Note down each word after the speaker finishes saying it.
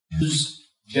who's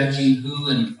judging who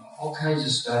and all kinds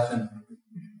of stuff. And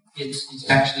it's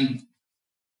actually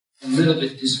a little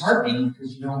bit disheartening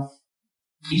because,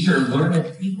 these are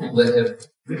learned people that have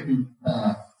written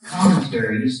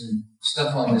commentaries and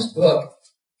stuff on this book,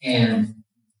 and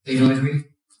they don't agree.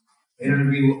 They don't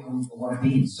agree with what it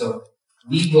means. So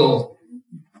we'll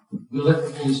let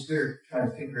the Holy Spirit try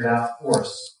to figure it out for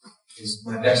us, is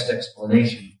my best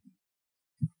explanation.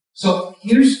 So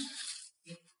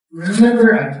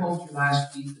remember I told you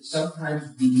last week that sometimes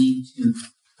we need to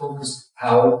focus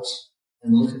out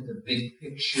and look at the big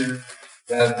picture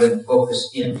rather than focus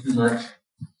in too much.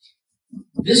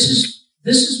 This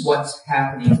is what's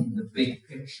happening in the big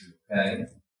picture, okay?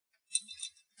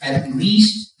 At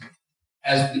least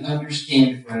as we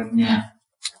understand it right now.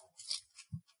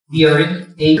 We are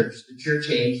in the church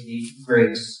age, the age of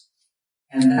grace,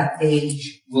 and that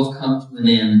age will come to an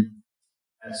end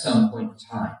at some point in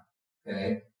time,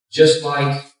 okay? Just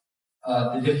like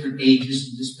the different ages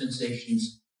and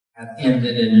dispensations have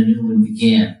ended and a new one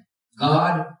began.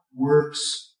 God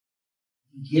works,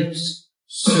 He gives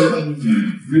certain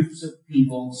groups of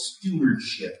people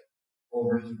stewardship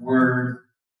over His Word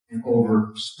and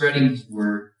over spreading His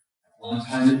Word. One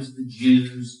time it was the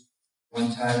Jews.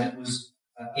 One time it was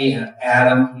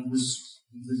Adam. He was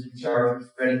in charge of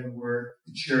spreading the Word,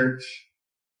 the church.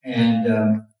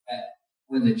 And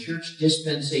when the church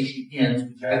dispensation ends,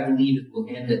 which I believe it will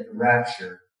end at the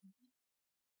rapture,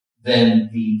 then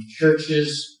the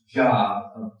church's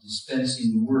job of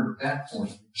dispensing the Word at that point,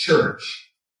 the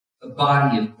church, the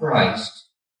body of Christ,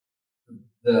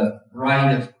 the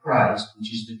bride of Christ,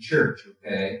 which is the church,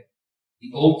 okay?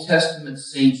 The Old Testament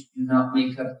saints do not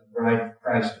make up the bride of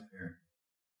Christ, apparently.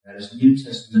 That is New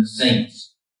Testament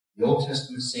saints. The Old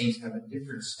Testament saints have a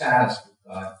different status with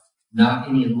God, not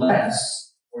any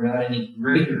less or not any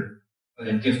greater, but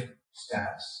a different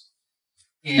status.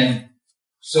 And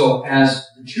so as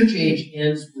the church age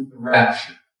ends with the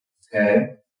rapture,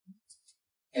 okay,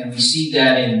 and we see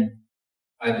that in,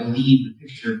 I believe, the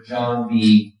picture of John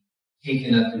being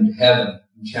taken up into heaven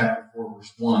in chapter 4,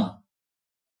 verse 1.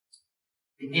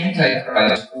 The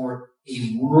Antichrist, or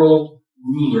a world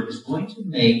ruler, is going to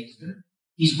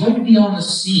he's going to be on the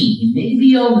scene. He may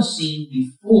be on the scene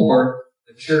before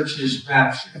the church's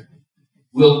rapture.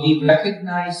 Will we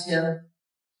recognize him?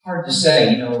 Hard to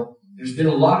say. There's been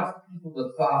a lot of people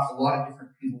that thought a lot of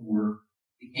different people were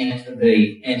the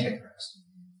Antichrist.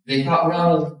 They thought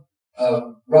Ronald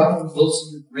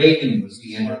Wilson Reagan was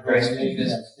the Antichrist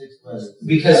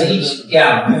because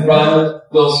Ronald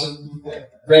Wilson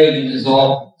Reagan is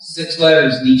all 6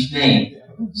 letters in each name.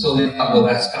 So they thought, well,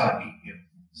 that's got to be him.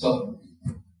 So,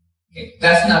 okay,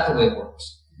 that's not the way it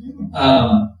works.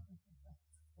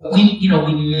 We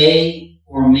may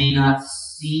or may not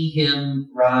see him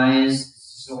rise.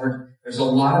 So there's a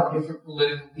lot of different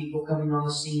political people coming on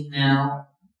the scene now.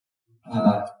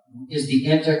 Is the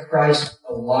Antichrist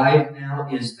alive now?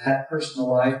 Is that person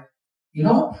alive? In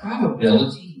all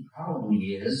probability, he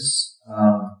probably is.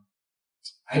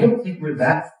 I don't think we're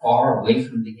that far away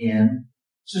from the end.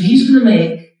 So he's going to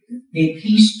make a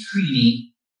peace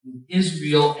treaty with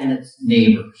Israel and its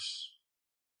neighbors.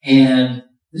 And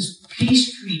this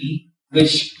peace treaty,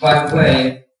 which, by the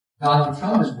way, Donald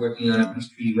Trump is working on a peace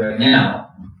treaty right now,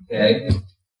 okay,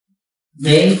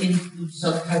 may include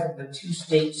some type of a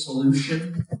two-state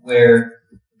solution where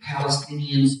the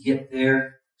Palestinians get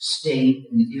their state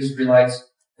and the Israelites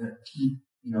keep,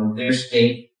 their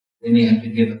state. They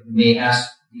may ask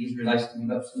the Israelites to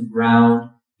give up some ground.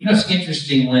 It's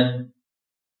interesting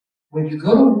when you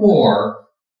go to war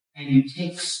and you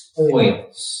take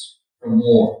spoils from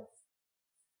war,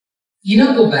 you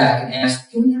don't go back and ask,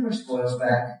 can we have our spoils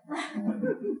back?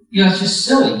 It's just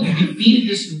silly. You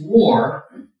defeated us in war,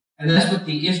 and that's what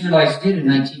the Israelites did in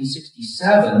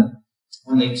 1967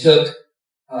 when they took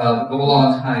the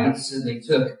Golan Heights and they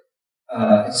took,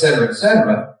 et cetera, et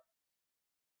cetera.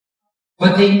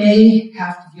 But they may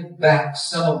have to give back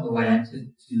some of the land to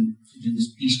do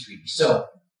this peace treaty. So,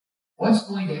 what's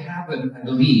going to happen, I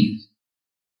believe,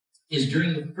 is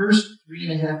during the first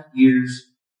 3.5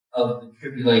 years of the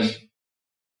tribulation.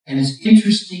 And it's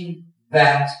interesting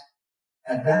that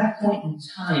at that point in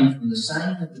time, from the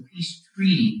signing of the peace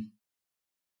treaty,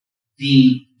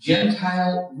 the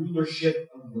Gentile rulership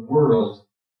of the world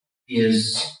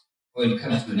is going to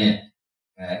come to an end.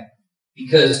 Okay?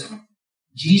 Because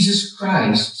Jesus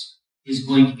Christ is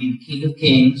going to be the King of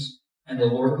Kings and the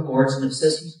Lord of Lords, and it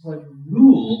says he's going to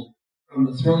rule from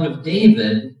the throne of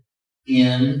David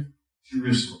in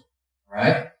Jerusalem. All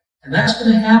right? And that's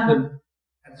going to happen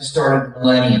at the start of the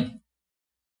millennium.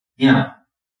 Now,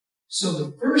 so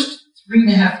the first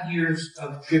 3.5 years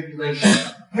of tribulation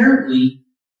apparently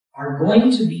are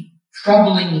going to be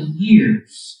troubling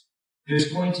years.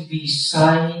 There's going to be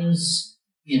signs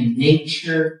in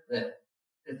nature that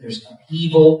there's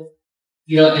upheaval,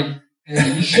 and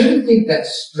you shouldn't think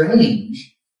that's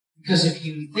strange, because if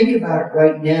you think about it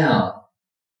right now,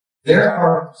 there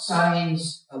are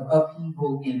signs of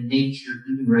upheaval in nature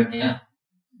even right now.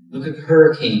 Look at the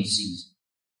hurricane season.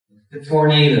 Look at the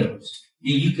tornadoes.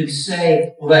 You could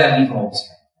say, well, we've always had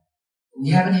that. We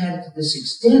haven't had it to this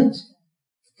extent.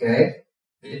 Okay?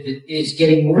 It's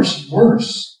getting worse and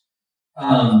worse.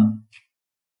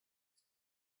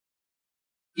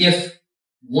 If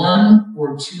one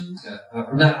or two,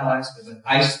 or not Alaska, but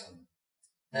Iceland,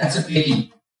 that's a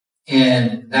biggie.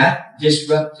 And that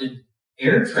disrupted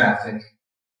air traffic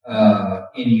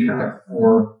in Europe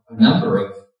for a number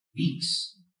of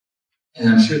weeks. And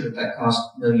I'm sure that cost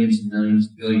millions and millions,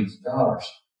 billions of dollars.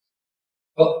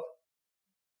 But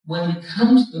when it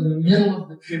comes to the middle of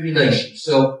the tribulation,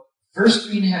 so first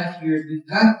 3.5 years, we've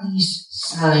got these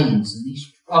signs and these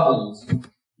troubles and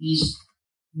these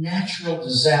natural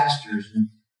disasters. And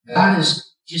God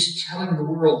is just telling the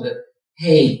world that,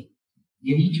 hey,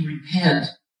 you need to repent.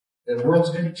 The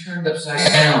world's going to be turned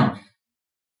upside down.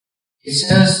 It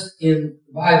says in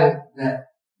the Bible that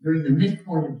during the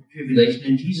midpoint of the tribulation,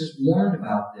 and Jesus warned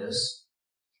about this,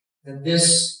 that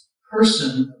this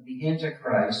person of the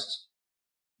Antichrist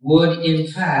would, in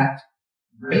fact,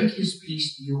 break his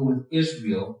peace deal with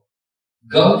Israel,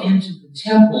 go into the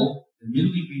temple, the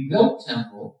newly rebuilt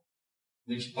temple,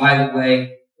 which, by the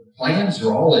way, the plans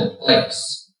are all in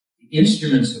place. The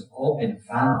instruments have all been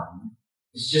found.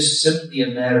 It's just simply a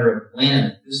matter of when,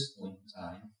 at this point in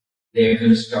time, they're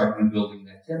going to start rebuilding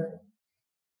that temple.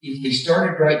 If they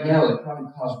started right now, it would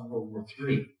probably cause World War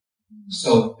III.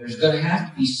 So there's going to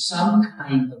have to be some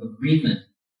kind of agreement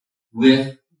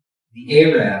with the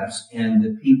Arabs and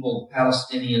the people,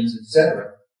 Palestinians,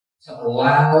 etc., to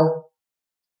allow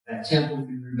that temple to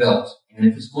be rebuilt. And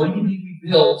if it's going to be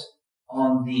rebuilt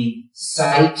on the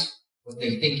site, what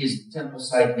they think is the temple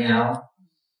site now,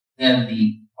 then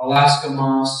the Alaska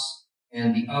Mosque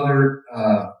and the other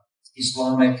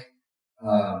Islamic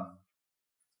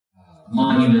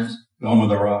monument, Dome of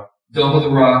the Rock. Dome of the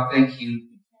Rock, thank you,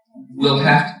 will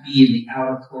have to be in the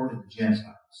outer court of the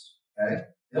Gentiles. Okay?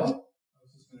 Bill?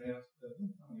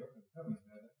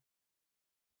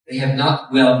 They have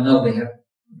not, well, no, they have,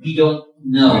 we don't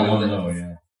know. We don't know,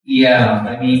 yeah. Yeah,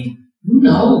 I mean, who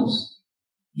knows?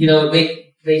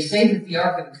 They say that the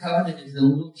Ark of the Covenant is in a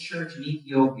little church in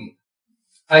Ethiopia.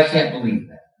 I can't believe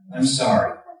that. I'm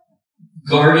sorry.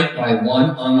 Guarded by one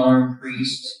unarmed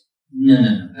priest?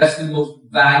 No. That's the most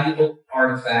valuable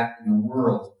artifact in the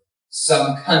world.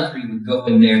 Some country would go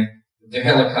in there with their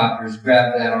helicopters,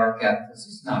 grab that ark out, because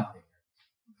it's not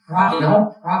there. In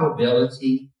all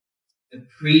probability, the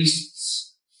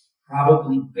priests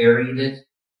probably buried it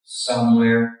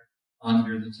somewhere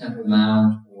under the Temple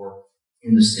Mount or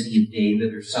in the city of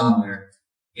David or somewhere.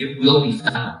 It will be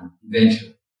found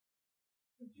eventually.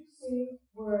 Did you see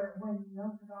where when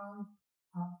Notre Dame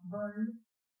burned?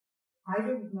 I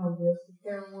didn't know this, but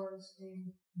there was a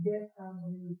bit of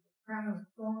the crown of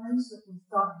thorns that was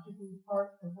thought to be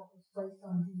part of what was placed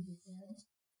on Jesus' head.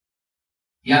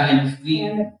 Yeah, and a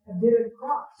bit of the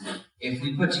cross. If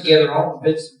we put together all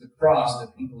the bits of the cross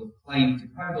that people have claimed, we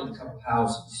could probably build a couple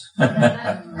houses.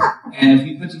 And if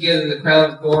we put together the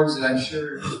crown of thorns, that I'm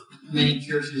sure many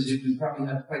churches, we probably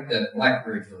have quite the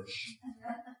blackberry bush.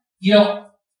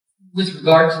 With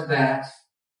regard to that,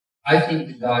 I think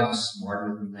that God is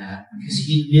smarter than that, because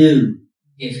he knew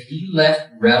if he left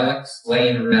relics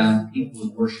laying around, people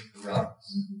would worship the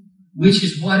relics, which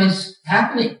is what is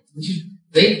happening.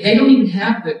 They don't even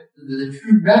have the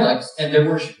true relics, and they're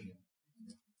worshiping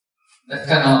them. That's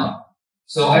kind of odd.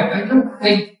 So I don't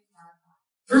think.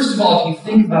 First of all, if you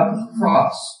think about the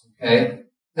cross, okay,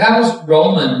 that was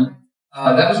Roman.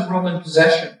 That was a Roman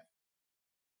possession.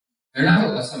 They're not going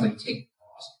to let somebody take.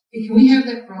 Hey, can we have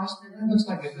that cross? That looks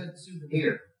like a good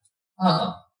souvenir.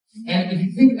 And if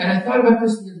you think, and I thought about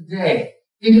this the other day,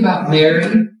 think about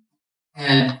Mary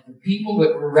and the people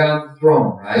that were around the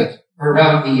throne, right? Or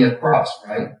around the cross,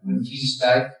 right? When Jesus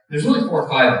died. There's only 4 or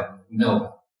 5 of them we know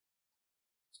about.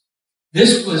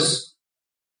 This was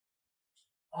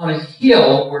on a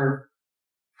hill where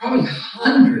probably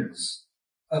hundreds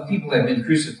of people had been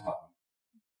crucified.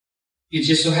 It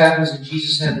just so happens that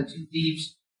Jesus had the 2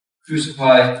 thieves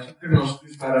crucified, 2 criminals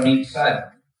crucified on each side,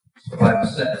 the Bible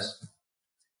says.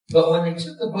 But when they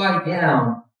took the body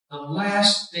down, the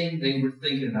last thing they were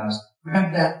thinking about is,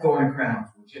 grab that thorn crown,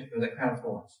 or that crown of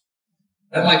thorns.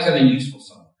 That might come in useful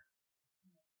somewhere.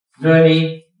 You know what I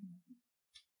mean?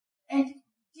 And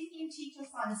didn't you teach us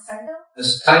on Sunday? The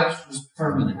stripes was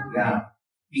permanent, yeah.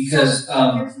 Because,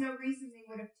 there's no reason they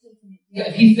would have taken it. yeah,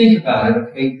 if you think about it,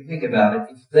 okay,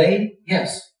 if they,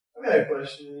 yes. I got a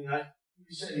question. You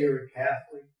said you were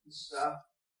Catholic and stuff.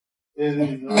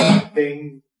 And the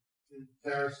thing in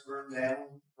Paris burned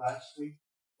down last week.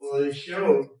 Well, they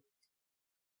showed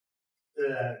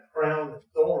the crown of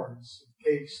thorns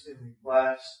encased in the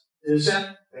glass. Is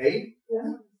that fake?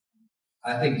 Yeah.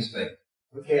 I think it's fake.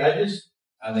 Okay, I think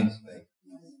it's fake.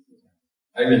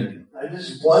 I really do. I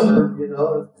just wondered,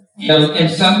 And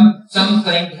some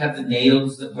claim to have the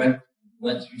nails that went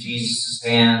through Jesus'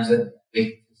 hands. That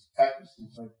they,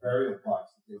 practices like burial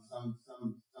plots.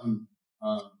 Some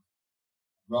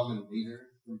Roman leader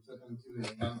who took them to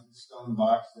a mountain stone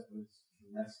box that was,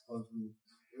 and that's supposedly,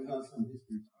 it was on some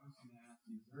history.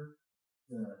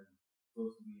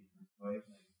 Supposed to be an earthquake,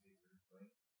 like a big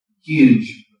earthquake.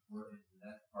 huge.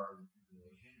 That part of the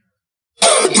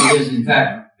tribulation. It is, in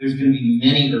fact, there's going to be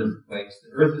many earthquakes.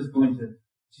 The earth is going to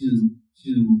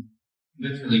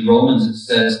literally, Romans, it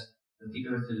says that the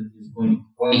earth is going to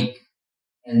quake.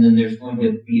 And then there's going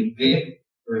to be a big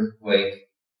earthquake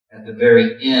at the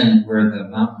very end where the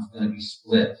mountain's going to be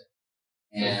split.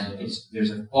 And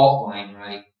there's a fault line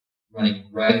running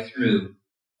right through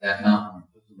that mountain.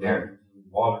 There.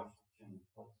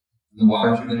 The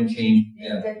waters are going to change.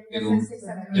 Yeah. It'll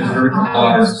divert the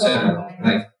water, etc.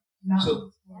 Right.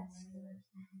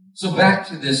 So back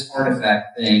to this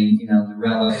artifact thing, the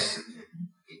relics.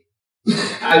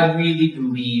 I really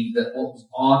believe that what was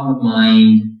on the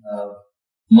mind of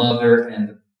Mother and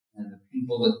the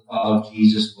people that followed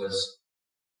Jesus was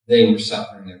they were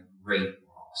suffering a great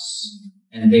loss.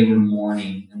 And they were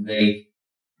mourning. And they,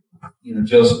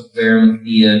 Joseph of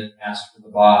Arimathea asked for the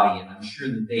body. And I'm sure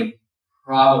that they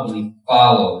probably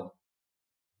followed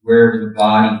wherever the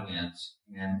body went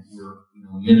and were,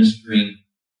 ministering,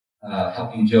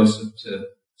 helping Joseph to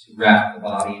wrap the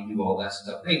body and do all that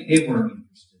stuff. They weren't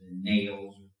interested in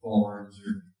nails or thorns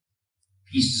or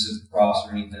pieces of the cross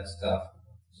or any of that stuff.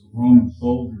 So Roman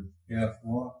soldiers cast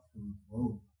lots for the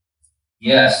robe.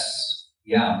 Yes.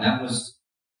 Yeah, and that's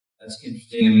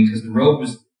interesting. because the robe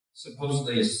was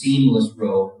supposedly a seamless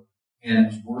robe and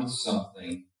it was worth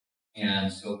something.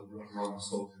 And so the Roman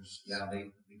soldiers,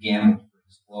 they gambled for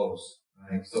his clothes,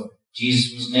 right? So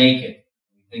Jesus was naked.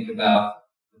 We think about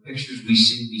the pictures we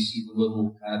see the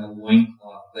little kind of a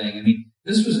loincloth thing.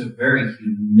 This was a very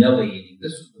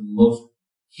this was the most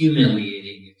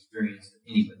humiliating experience that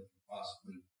anybody could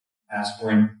possibly ask for.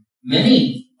 And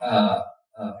many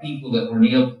people that were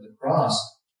nailed to the cross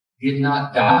did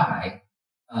not die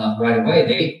right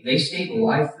away. They stayed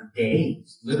alive for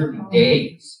days, literally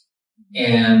days.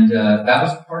 And that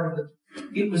was part of it.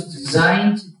 It was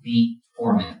designed to be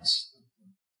torment.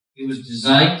 It was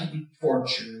designed to be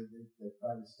torture. They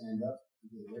tried to stand up to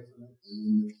get away from it, and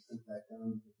then they sent back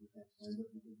down because they can't stand up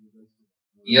because of the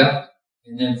Yep.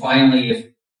 And then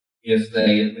finally, if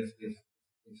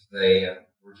they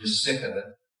were just sick of it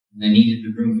and they needed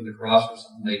the room for the cross or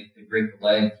something, they break the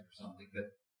legs or something.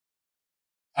 But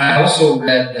I also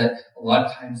read that a lot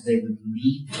of times they would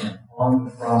leave them on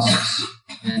the crosses,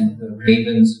 and the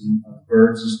ravens and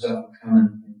birds and stuff would come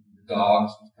and the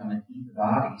dogs would come and eat the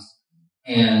bodies.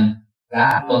 And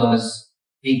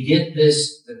they did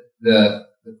this, the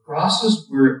crosses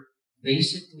were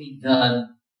basically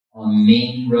done on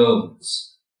main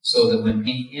roads, so that when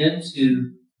they came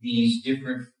into these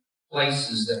different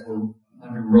places that were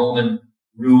under Roman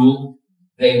rule,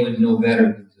 they would know better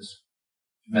than just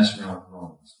mess around with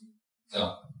Romans.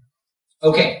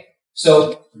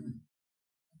 So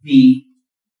the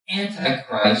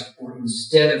Antichrist, or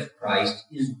instead of Christ,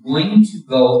 is going to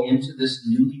go into this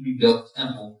newly rebuilt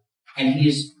temple, and he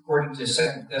is, according to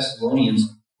 2 Thessalonians,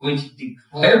 going to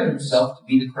declare himself to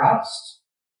be the Christ.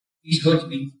 He's going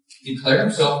to declare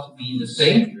himself to be the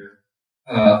Savior,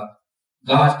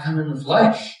 God come in the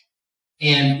flesh.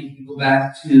 And if you go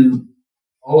back to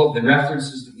all of the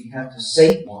references that we have to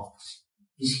Satan wants,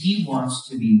 is he wants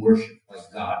to be worshipped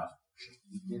like God.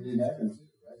 He did in heaven,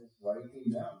 right? That's why he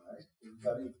came down, right?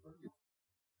 Everybody.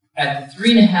 At the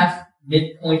 3.5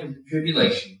 midpoint of the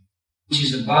tribulation, which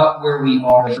is about where we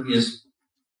are, is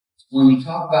when we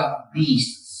talk about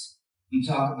beasts, we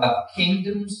talk about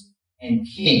kingdoms and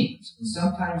kings. And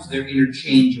sometimes they're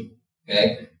interchangeable,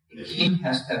 okay? The king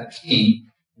has to have a king.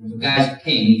 And if a guy's a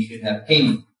king, he should have a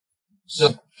kingdom.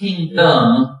 So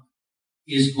kingdom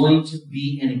is going to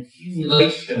be an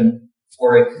accumulation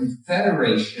or a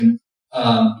confederation.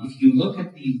 If you look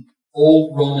at the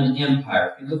old Roman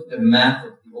Empire, if you look at the map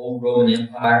of the old Roman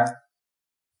Empire,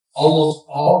 almost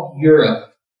all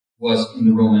Europe was in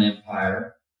the Roman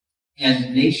Empire. And the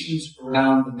nations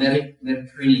around the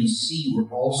Mediterranean Sea were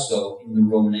also in the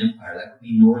Roman Empire. That would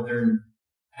be northern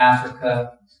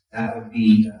Africa. That would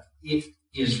be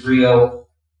Israel,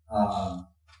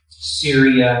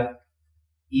 Syria,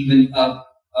 even up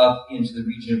into the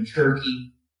region of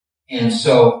Turkey. And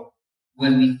so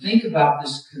when we think about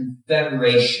this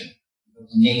confederation of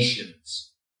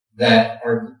nations that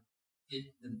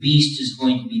the beast is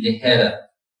going to be the head of,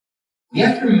 we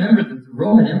have to remember that the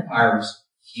Roman Empire was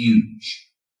huge.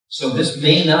 So this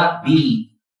may not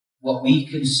be what we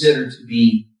consider to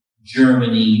be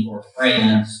Germany or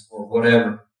France or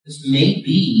whatever. This may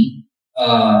be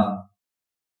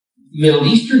Middle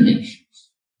Eastern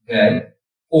nations, okay,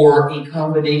 or a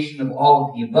combination of all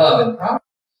of the above. And probably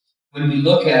when we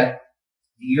look at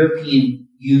the European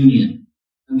Union,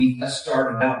 and we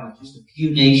started out with just a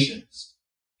few nations,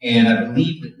 and I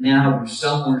believe that now we're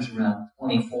somewhere around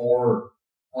 24 or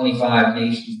 25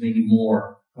 nations, maybe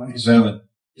more. 27.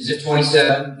 Is it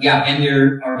 27? Yeah, and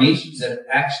there are nations that have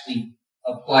actually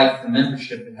applied for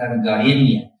membership that haven't got in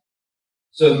yet.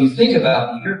 So if you think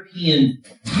about the European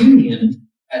Union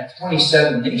at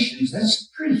 27 nations, that's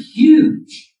pretty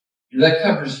huge. That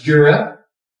covers Europe,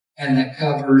 and that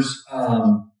covers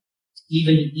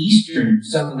even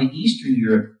some of the Eastern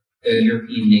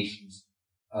European nations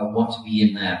want to be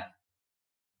in that.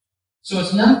 So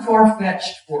it's not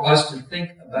far-fetched for us to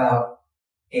think about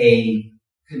a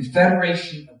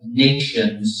confederation of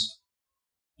nations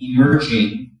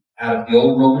emerging out of the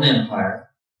old Roman Empire.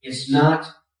 It's not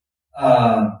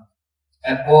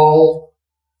at all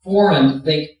foreign to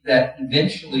think that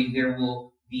eventually there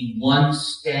will be one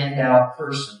standout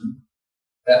person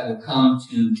that will come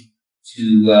to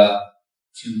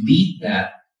lead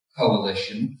that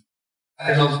coalition.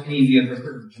 I don't know if any of you have ever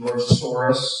heard of George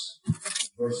Soros.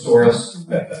 George Soros,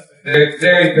 very,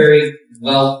 very, very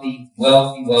wealthy.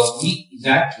 He's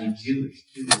actually Jewish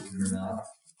too, believe it or not.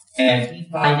 And he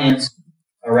financed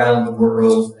around the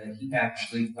world. And he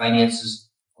actually finances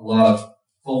a lot of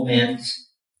foment,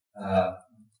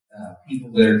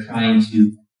 people that are trying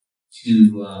to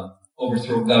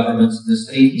overthrow governments in this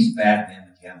state. He's a bad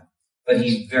man, again, but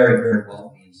he's very, very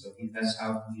wealthy, and so that's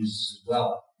how he uses his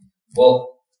wealth.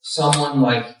 Well, someone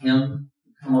like him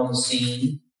would come on the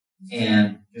scene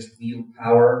and just wield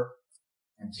power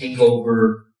and take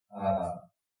over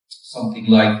something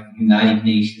like the United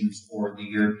Nations or the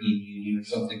European Union or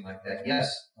something like that.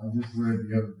 Yes? I just read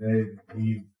the other day that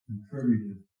he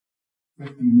contributed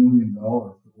 $50 million to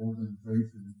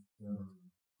organizations that are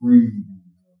freeing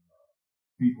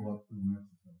people up through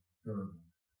Mexico. Terrible.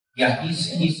 Yeah,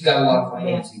 he's got a lot of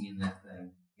financing in that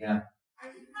thing. Yeah. Are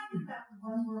you talking about the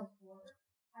one world order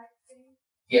type thing?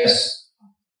 Yes.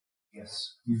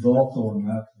 Yes. He's also a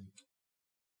Nazi.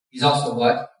 He's also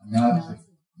what? A Nazi.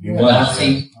 A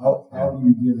Nazi. How do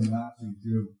you get a Nazi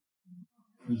Jew?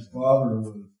 His father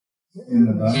was in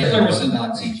the Nazi. Hitler was a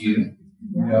Nazi Jew.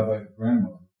 Yeah, by his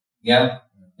grandmother. Yeah.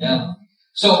 Yeah.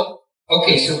 So,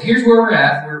 okay, so here's where we're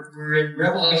at. We're in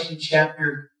Revelation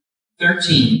chapter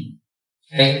 13.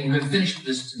 Okay, we're going to finish with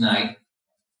this tonight.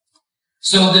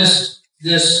 So this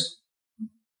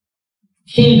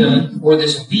kingdom, or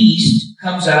this beast,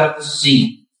 comes out of the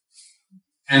sea.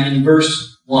 And in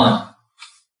verse 1,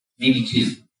 maybe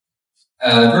 2.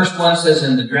 Verse 1 says,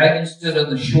 "And the dragon stood on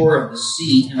the shore of the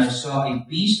sea, and I saw a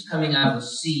beast coming out of the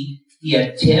sea. He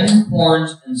had 10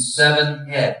 horns and 7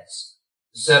 heads."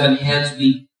 The 7 heads,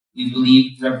 we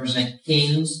believe, represent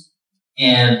kings,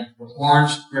 and the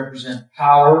horns represent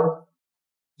power.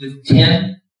 With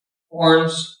 10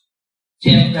 horns,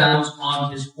 10 crowns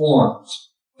on his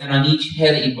horns, and on each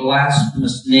head a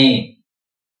blasphemous name.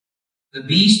 The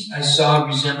beast I saw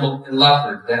resembled a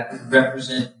leopard, that would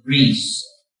represent Greece,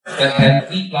 but had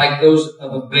feet like those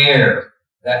of a bear,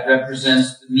 that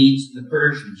represents the Medes and the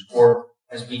Persians, or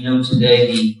as we know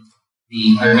today,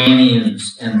 the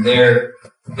Iranians and their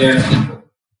people.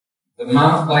 The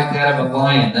mouth like that of a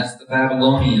lion, that's the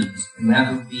Babylonians, and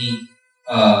that would be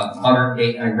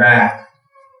modern-day Iraq.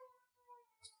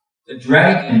 The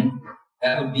dragon,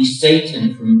 that would be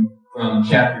Satan from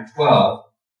chapter 12,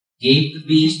 gave the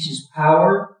beast his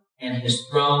power and his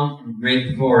throne and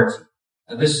great authority.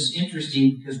 Now this is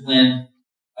interesting because when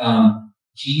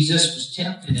Jesus was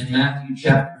tempted in Matthew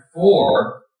chapter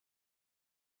 4,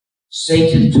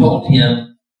 Satan told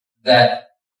him that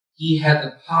he had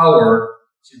the power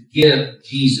to give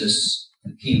Jesus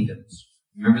the kingdoms.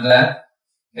 Remember that?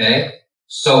 Okay?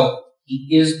 So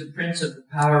he is the prince of the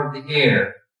power of the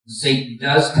air. Satan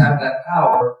does have that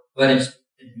power, but it's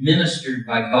administered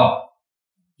by God.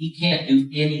 He can't do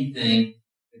anything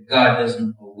that God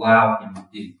doesn't allow him to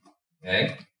do.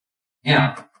 Okay?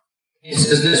 Now, It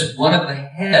says this, one of the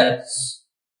heads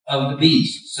of the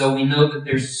beast. So we know that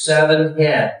there's 7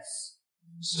 heads.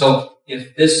 So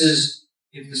if the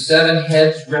 7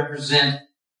 heads represent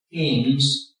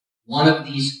kings, one of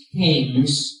these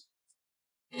kings,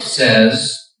 it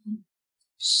says,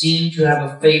 seemed to have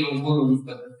a fatal wound,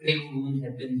 but the fatal wound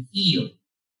had been healed.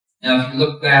 Now, if you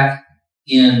look back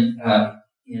in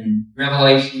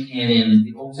Revelation and in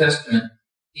the Old Testament,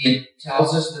 it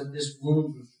tells us that this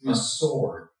wound was from a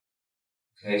sword.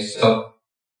 Okay, so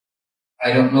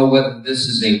I don't know whether this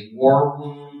is a war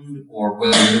wound or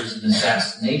whether there's an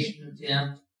assassination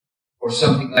attempt or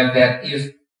something like that.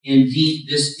 If indeed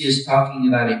this is talking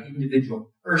about an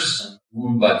individual person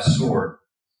wounded by the sword.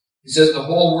 It says the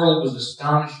whole world was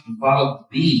astonished and followed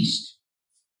the beast.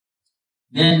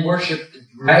 Men worshipped the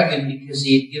dragon because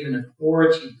he had given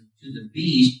authority to the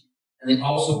beast, and they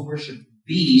also worshipped the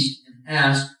beast and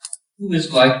asked, who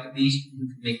is like the beast and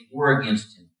who can make war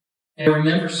against him? And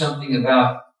remember something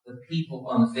about the people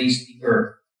on the face of the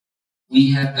earth.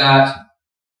 We have got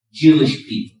Jewish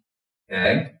people,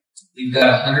 okay? We've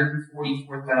got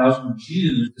 144,000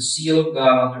 Jews, the seal of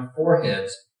God on their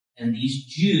foreheads, and these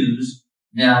Jews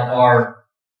now are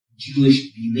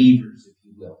Jewish believers, if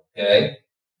you will, okay?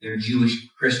 They're Jewish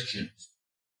Christians.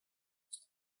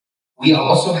 We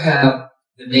also have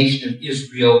the nation of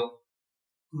Israel,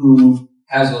 who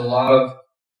has a lot of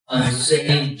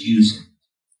unsaved Jews in it.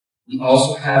 We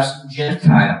also have some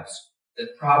Gentiles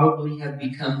that probably have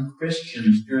become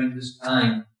Christians during this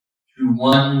time through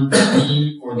one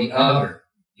means or the other.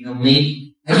 You know,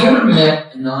 maybe, have you ever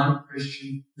met a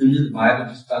non-Christian who knew the Bible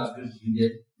just about as good as you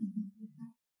did?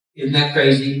 Isn't that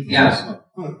crazy? Yeah.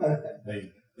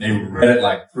 They read it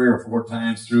like 3 or 4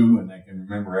 times through, and they can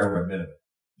remember every bit of it.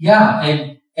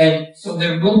 Yeah, and so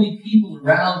there will be people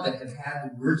around that have had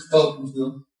the word spoken to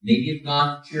them. Maybe you've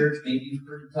gone to church, maybe you've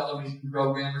heard a television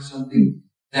program or something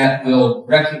that will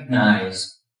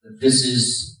recognize that this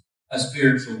is a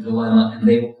spiritual dilemma and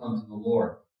they will come to the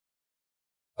Lord.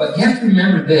 But you have to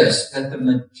remember this, that the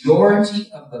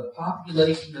majority of the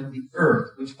population of the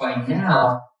earth, which by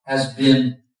now has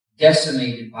been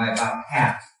decimated by about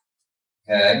half,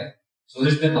 okay? So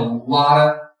there's been a lot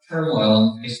of turmoil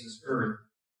on the face of this earth.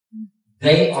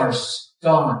 They are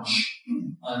staunch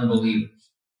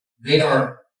unbelievers. They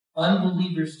are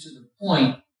unbelievers to the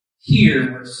point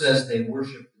here where it says they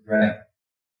worship the dragon.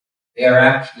 They are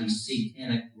actually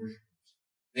satanic worshipers.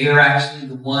 They are actually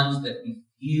the ones that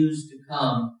refuse to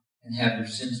come and have their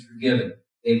sins forgiven.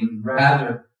 They would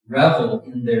rather revel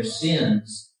in their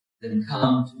sins than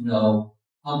come to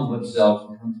humble themselves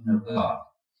and come to know God.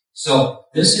 So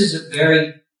this is a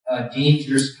very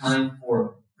dangerous time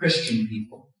for Christian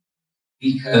people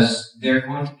because they're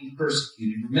going to be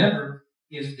persecuted. Remember,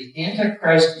 if the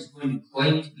Antichrist is going to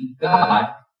claim to be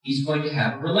God, he's going to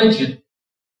have a religion.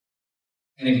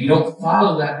 And if you don't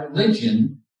follow that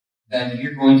religion, then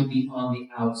you're going to be on the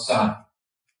outside.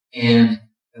 And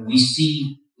we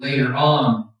see later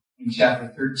on in chapter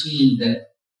 13 that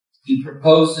he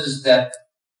proposes that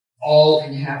all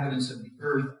inhabitants of the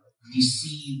earth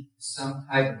receive some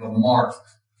type of a mark.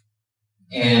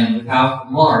 And without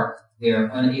the mark, they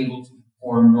are unable to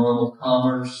perform normal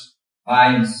commerce, buy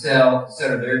and sell,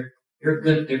 etc. They're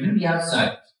going to be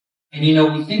outsiders. And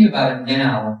we think about it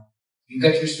now. You've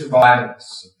got your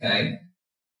survivalists, okay?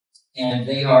 And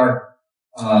they are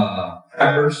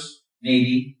preppers,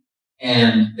 maybe,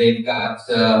 and they've got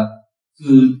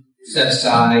food set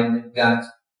aside, and they've got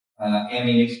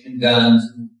ammunition and guns,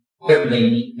 and whatever they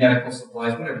need, medical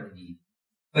supplies, whatever they need.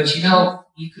 But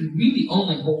you can really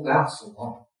only hold out so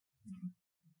long.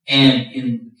 And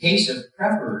in the case of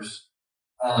preppers,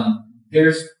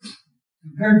 there's,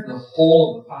 compared to the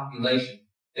whole of the population,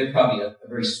 they're probably a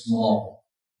very small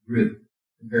group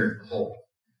compared to the whole.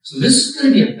 So this is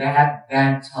going to be a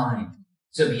bad time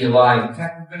to be alive. In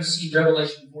fact, we're going to see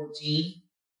Revelation 14,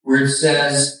 where it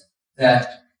says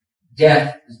that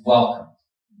death is welcome.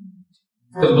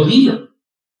 For the believer,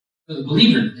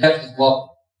 death is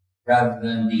welcome rather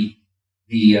than the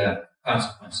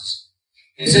consequences.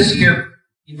 It says here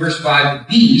in verse 5, the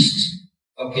beast,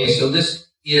 okay, so this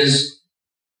is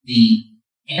the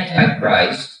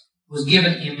Antichrist, was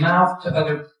given a mouth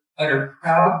to utter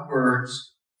proud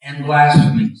words and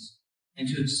blasphemies, and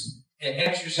to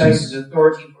exercise his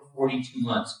authority for 42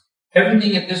 months.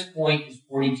 Everything at this point is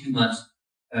 42 months,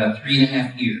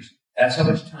 3.5 years. That's how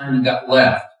much time we got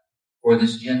left for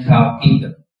this Gentile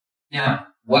kingdom. Now,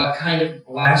 what kind of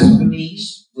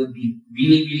blasphemies would be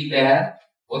really, really bad?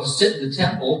 Well, to sit in the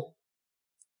temple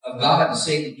of God to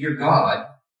say that you're God,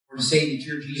 or to say that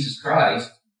you're Jesus Christ,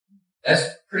 that's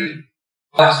pretty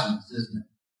blasphemous, isn't it?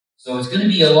 So it's going to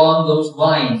be along those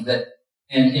lines that,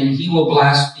 and he will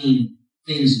blaspheme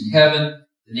things in heaven.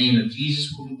 The name of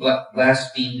Jesus will be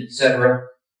blasphemed, etc.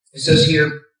 It says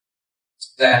here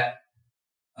that,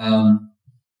 I'm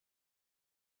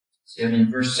in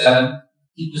verse 7,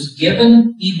 he was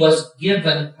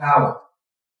given power.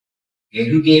 Okay,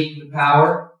 who gave him the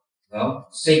power? Well,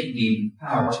 Satan gave him the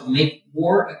power to make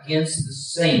war against the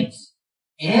saints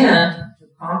and to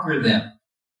conquer them.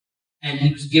 And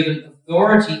he was given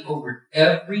authority over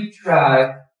every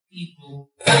tribe,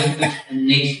 people, language, and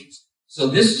nations. So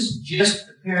this is just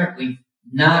apparently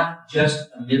not just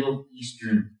a Middle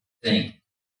Eastern thing.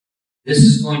 This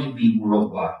is going to be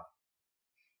worldwide.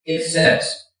 It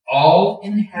says, all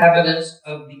inhabitants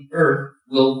of the earth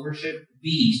will worship the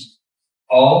beast,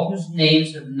 all whose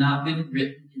names have not been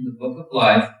written in the book of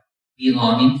life,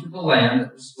 belonging to the Lamb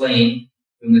that was slain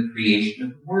from the creation of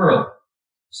the world.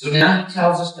 So now he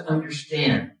tells us to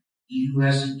understand, he who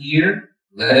has an ear,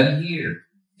 let him hear.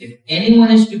 If anyone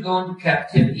is to go into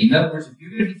captivity, in other words, if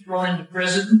you're going to be thrown into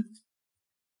prison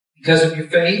because of your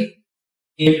faith,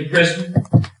 into prison,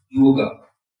 you will go.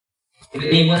 If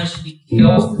anyone is to be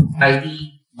killed,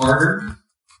 i.e., martyred,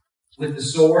 with the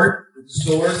sword,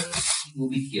 he will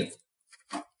be killed.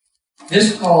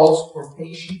 This calls for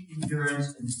patient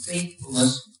endurance and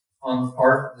faithfulness on the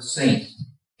part of the saints.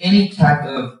 Any type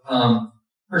of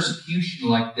persecution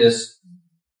like this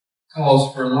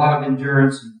calls for a lot of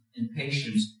endurance and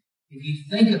patience. If you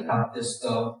think about this,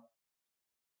 though,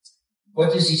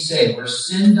 what does he say? Where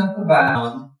sin doth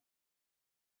abound,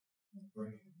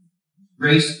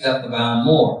 grace doth abound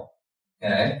more.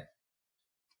 Okay?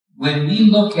 When we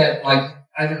look at, like,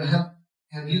 I don't know,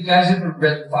 have you guys ever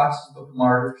read the Fox's Book of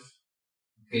Martyrs?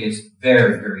 Okay, it's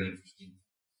very, very interesting.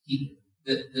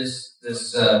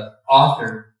 This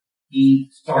author, he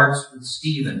starts with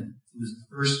Stephen, who was the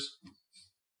first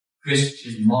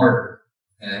Christian martyr,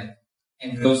 okay,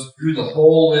 and goes through the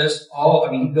whole list.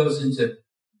 He goes into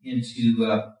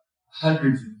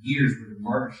hundreds of years worth of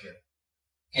martyrship.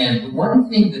 And the one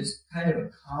thing that's kind of a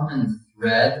common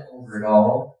thread over it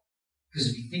all, because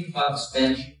if you think about the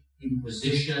Spanish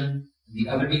Inquisition and the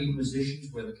other Inquisitions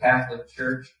where the Catholic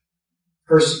Church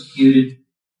persecuted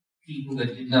people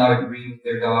that did not agree with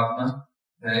their dogma,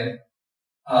 okay?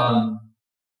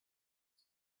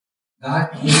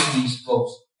 God gave these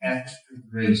folks extra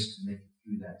grace to make it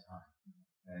through that time,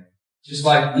 okay? Just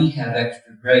like we have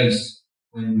extra grace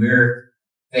when we're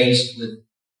faced with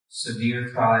severe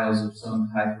trials of some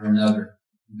type or another.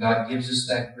 God gives us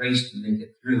that grace to make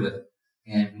it through it.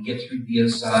 And we get through the other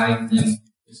side, and then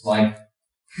it's like,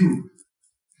 phew,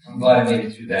 I'm glad I made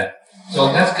it through that. So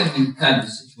that's going to be kind of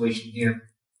the situation here.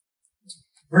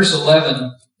 Verse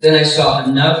 11, then I saw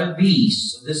another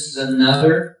beast. So this is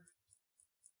another,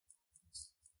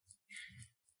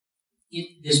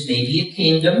 this may be a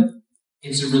kingdom.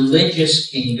 It's a religious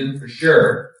kingdom for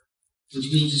sure,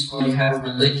 which means it's going to have a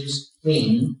religious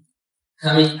king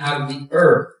coming out of the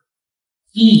earth.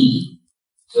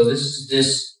 So this is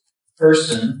this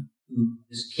person who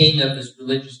is king of this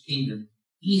religious kingdom.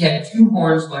 He had two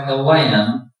horns like a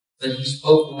lamb, but he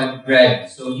spoke like a dragon.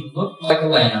 So he looked like a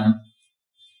lamb,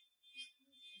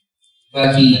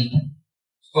 but he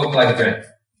spoke like a dragon.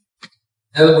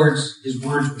 In other words, his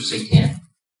words were satanic.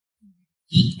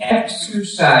 He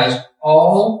exercised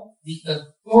all the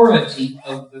authority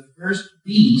of the first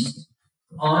beast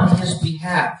on his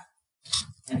behalf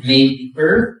and made the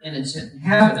earth and its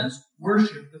inhabitants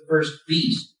worship the first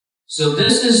beast. So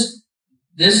this is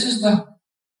the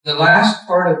last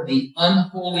part of the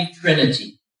unholy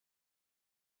Trinity.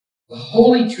 The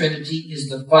Holy Trinity is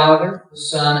the Father, the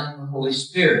Son, and the Holy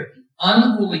Spirit. The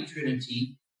unholy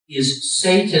Trinity is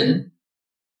Satan,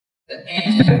 the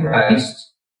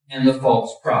Antichrist, and the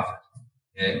false prophet.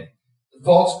 Okay? The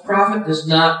false prophet does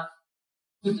not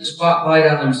put the spotlight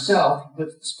on himself. He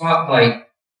puts the spotlight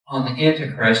on the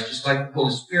Antichrist, just like the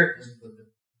Holy Spirit doesn't put the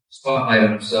spotlight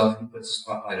on himself. He puts the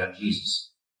spotlight on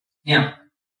Jesus. Now,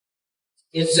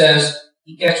 it says,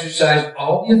 he exercised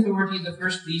all the authority of the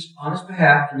first beast on his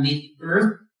behalf and made the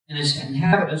earth and its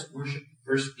inhabitants worship the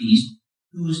first beast,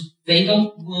 whose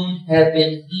fatal wound had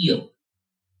been healed.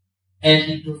 And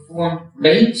he performed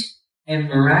great and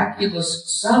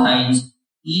miraculous signs,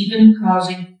 even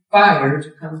causing fire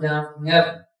to come down from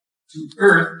heaven to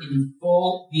earth in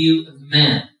full view of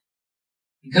man.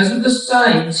 Because of the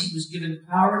signs he was given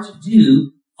power to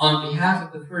do on behalf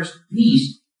of the first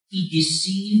beast, he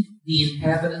deceived the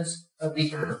inhabitants of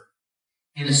the earth.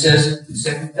 And it says in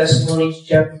 2 Thessalonians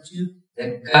chapter 2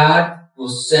 that God will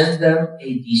send them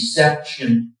a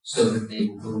deception so that they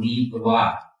will believe the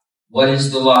lie. What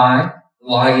is the lie? The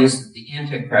lie is that the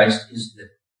Antichrist is the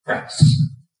Christ.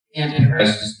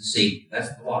 Antichrist is the Savior. That's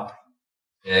the lie.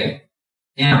 Okay?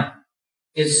 Now,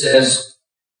 it says,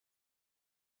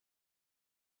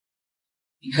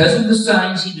 because of the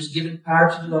signs he was given power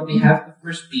to do on behalf of the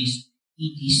first beast,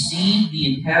 he deceived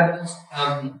the inhabitants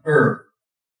of the earth.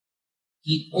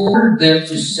 He ordered them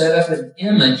to set up an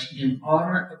image in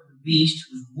honor of the beast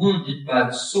who was wounded by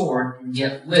the sword and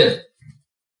yet lived.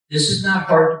 This is not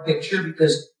hard to picture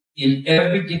because in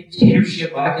every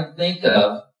dictatorship I can think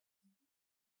of,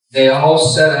 they all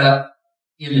set up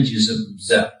images of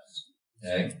themselves.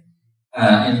 Okay?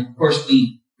 And of course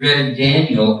we read in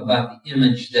Daniel about the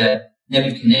image that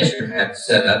Nebuchadnezzar had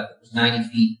set up that was 90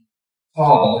 feet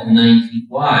tall and 9 feet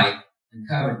wide and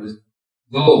covered with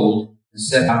gold and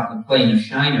set out in the plain of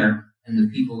Shinar, and the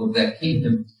people of that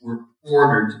kingdom were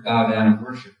ordered to bow down and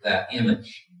worship that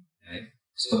image. Okay?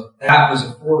 So that was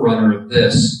a forerunner of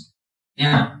this.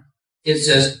 Now, it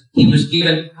says he was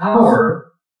given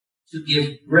power to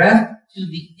give breath to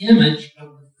the image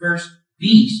of the first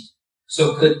beast.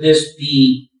 So could this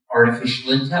be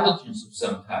artificial intelligence of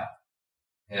some type?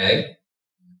 Okay?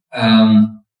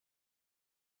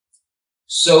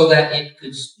 So that it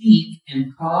could speak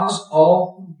and cause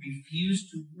all who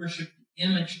refused to worship the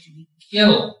image to be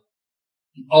killed.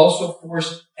 He also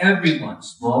forced everyone,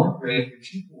 small and great,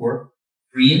 rich and poor,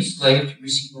 free and slave, to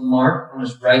receive a mark on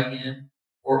his right hand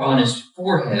or on his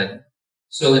forehead,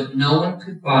 so that no one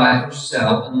could buy or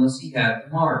sell unless he had the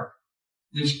mark,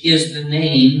 which is the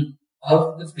name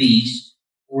of the beast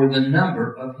or the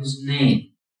number of his name.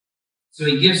 So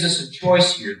he gives us a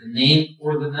choice here, the name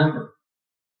or the number.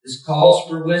 This calls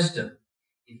for wisdom.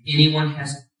 If anyone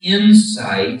has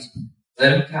insight,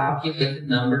 let him calculate the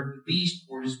number of the beast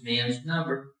or his man's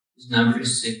number. His number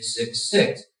is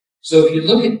 666. So if you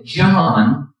look at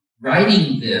John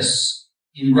writing this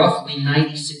in roughly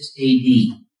 96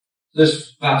 AD, this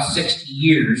was about 60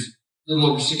 years, a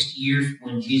little over 60 years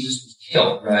when Jesus was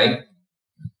killed, right?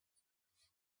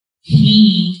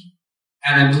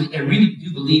 And I really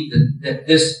do believe that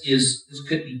this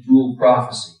could be dual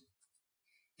prophecy,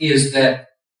 is that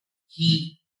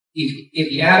if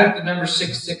you add up the number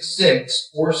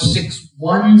 666 or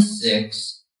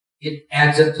 616, it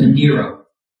adds up to Nero,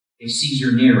 a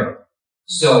Caesar Nero.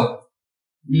 So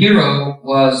Nero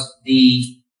was the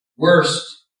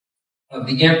worst of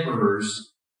the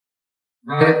emperors,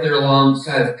 right up there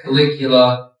alongside of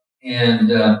Caligula and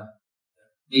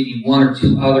maybe one or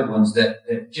two other ones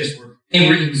that just were, they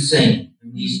were insane.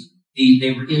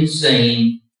 They were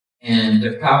insane, and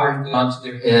their power had gone to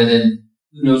their head, and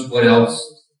who knows what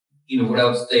else, what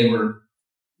else they were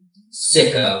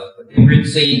sick of, but they were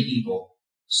insane people.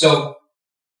 So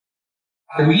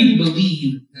I really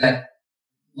believe that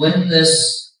when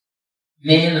this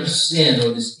man of sin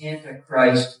or this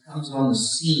Antichrist comes on the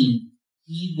scene,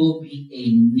 he will be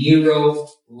a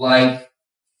Nero-like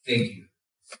figure.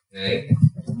 Okay?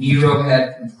 Nero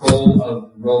had control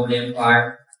of the Roman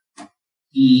Empire.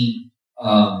 He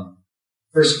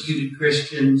persecuted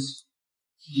Christians.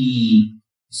 He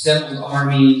assembled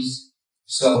armies.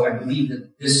 So I believe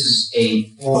that this is a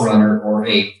forerunner or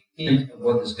a hint of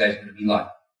what this guy's going to be like.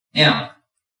 Now,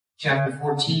 chapter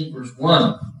 14, verse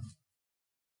 1.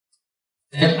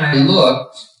 Then I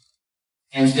looked,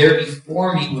 and there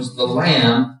before me was the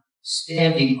Lamb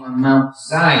standing on Mount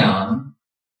Zion,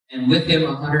 and with him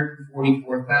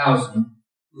 144,000,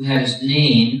 who had his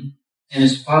name and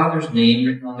his father's name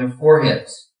written on their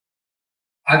foreheads.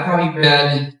 I probably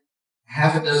read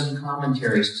half a dozen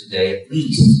commentaries today, at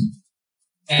least,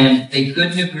 and they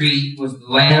couldn't agree, was the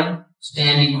Lamb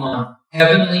standing on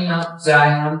heavenly Mount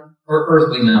Zion or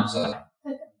earthly Mount Zion?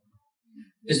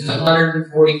 Is the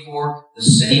 144 the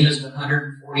same as the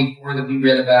 144 that we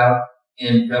read about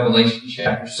in Revelation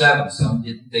chapter 7? Some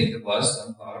didn't think it was,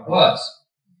 some thought it was.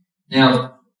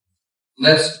 Now,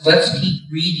 let's keep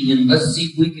reading and let's see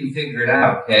if we can figure it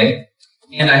out, okay?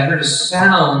 And I heard a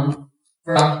sound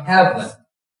from heaven,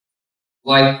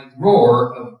 like the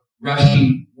roar of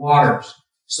rushing waters.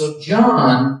 So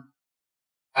John,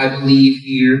 I believe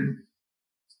here,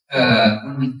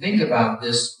 when we think about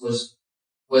this, was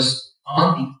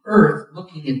on the earth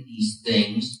looking at these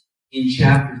things in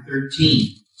chapter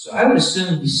 13. So I would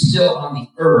assume he's still on the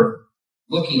earth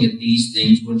looking at these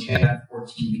things when chapter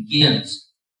 14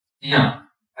 begins. Now,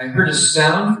 I heard a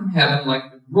sound from heaven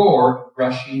like the roar of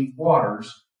rushing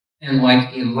waters and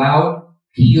like a loud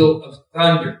peal of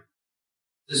thunder.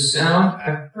 The sound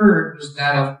I heard was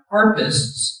that of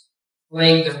harpists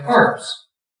playing their harps.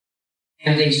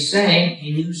 And they sang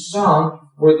a new song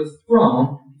before the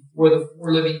throne, before the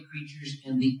four living creatures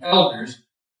and the elders.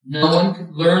 No one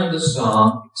could learn the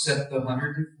song except the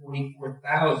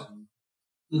 144,000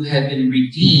 who had been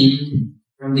redeemed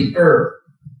from the earth.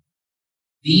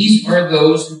 These are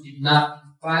those who did not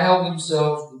defile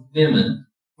themselves with women,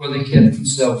 for they kept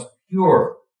themselves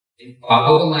pure. They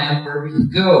follow the Lamb wherever he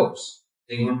goes.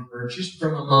 They were purchased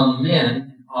from among men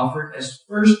and offered as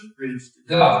first fruits to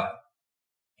God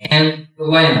and the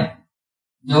Lamb.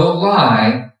 No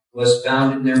lie was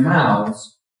found in their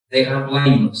mouths. They are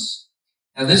blameless.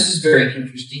 Now this is very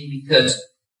interesting because,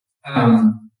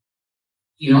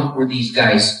 were these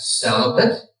guys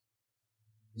celibate?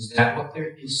 Is that what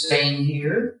it's saying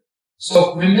here?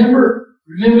 So remember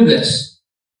this.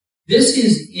 This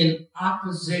is in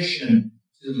opposition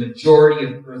to the majority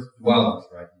of earth dwellers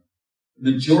right now.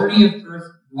 The majority of earth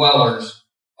dwellers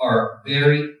are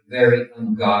very, very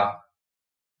ungodly.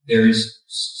 There is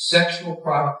sexual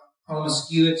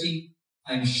promiscuity,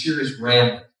 I'm sure, is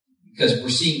rampant, because we're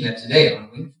seeing that today,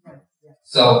 aren't we?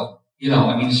 So,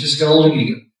 it's just going to only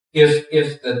be,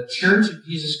 if the Church of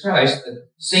Jesus Christ, the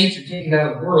saints are taken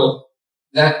out of the world,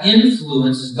 that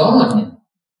influence is gone now.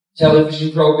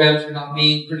 Television programs are not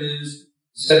being produced,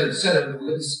 etc., etc.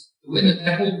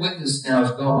 That whole witness now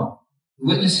is gone. The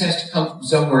witness has to come from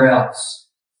somewhere else.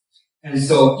 And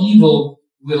so evil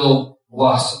will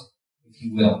blossom, if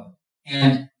you will.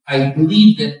 And I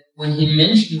believe that when he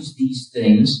mentions these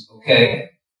things, okay,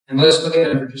 and let's look at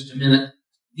it for just a minute,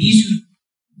 these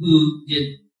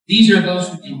are those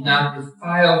who did not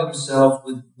defile themselves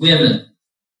with women,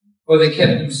 for they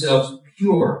kept themselves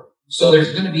pure. So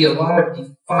there's going to be a lot of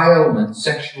defilement,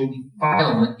 sexual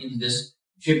defilement in this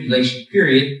tribulation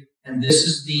period, and this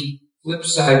is the flip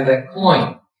side of that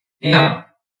coin. Now,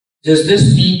 does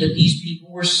this mean that these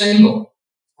people were single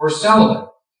or celibate?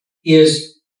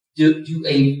 Do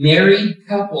a married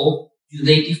couple, do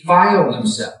they defile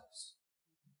themselves?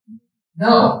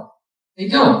 No, they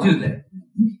don't, do they?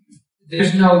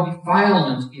 There's no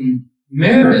defilement in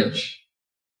marriage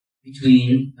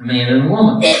between a man and a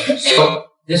woman. So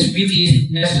this really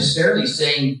isn't necessarily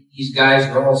saying these guys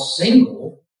are all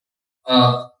single.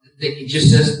 It just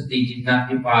says that they did not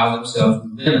defile themselves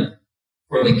with women,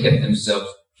 for they kept themselves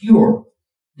pure.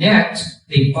 Next,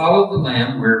 they follow the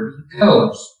Lamb wherever he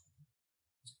goes.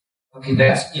 Okay,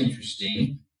 that's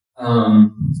interesting.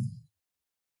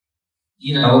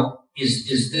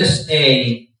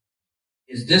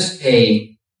 Is this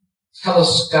a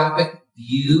telescopic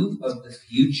view of the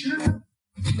future?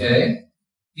 Okay,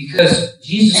 because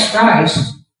Jesus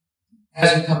Christ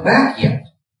hasn't come back yet.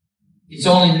 It's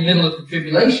only in the middle of the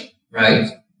tribulation, right?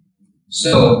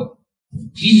 So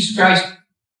Jesus Christ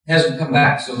hasn't come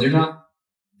back, so they're not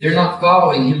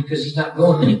following him because he's not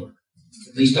going anywhere,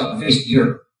 at least on the face of the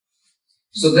earth.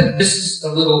 So that this is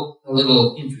a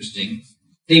little interesting.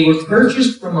 They were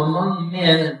purchased from among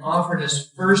men and offered as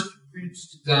first fruits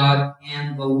to God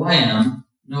and the Lamb.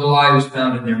 No lie was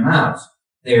found in their mouths.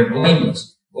 They are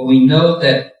blameless. Well, we know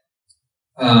that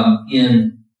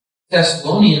in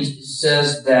Thessalonians it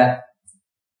says that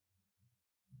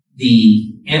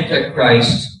the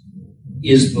Antichrist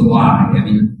is the lie. I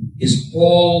mean, his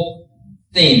whole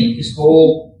thing, his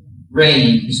whole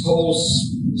reign, his whole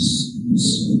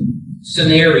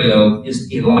scenario is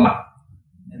a lie.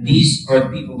 And these are the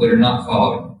people that are not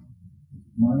following him.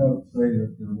 Why not say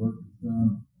that their work is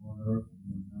done on earth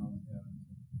and now in heaven?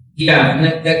 Yeah,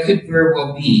 and that could very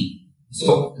well be.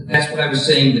 So that's what I was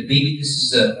saying, that maybe this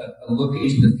is a look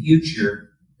into the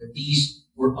future, that these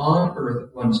were on earth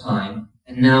at one time,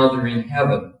 and now they're in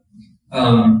heaven.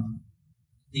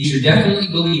 These are definitely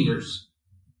believers.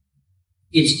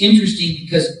 It's interesting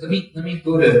because let me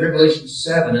go to Revelation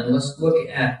 7 and let's look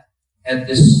at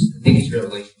this. I think it's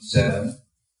Revelation 7.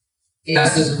 Yeah, it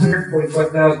says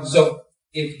 145,000. So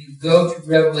if you go to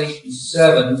Revelation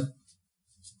 7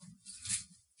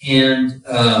 and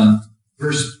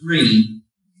verse 3,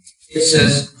 it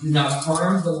says, "Do not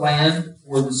harm the land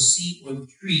or the sea or the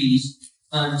trees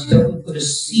until we put a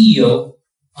seal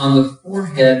on the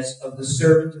foreheads of the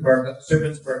servants of our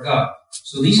God."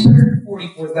 So these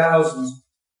 144,000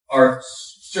 are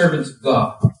servants of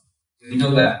God. Do we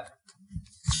know that?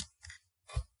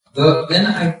 Then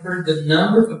I heard the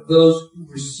number of those who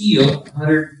were sealed,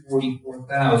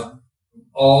 144,000, from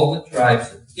all the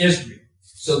tribes of Israel.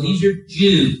 So these are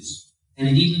Jews. And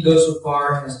it even goes so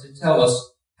far as to tell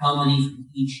us how many from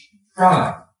each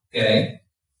tribe. Okay?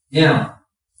 Now,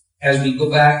 as we go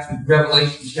back to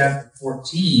Revelation chapter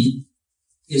 14,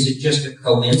 is it just a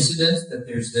coincidence that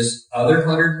there's this other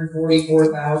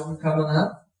 144,000 coming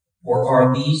up? Or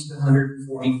are these the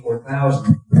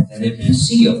 144,000 that have been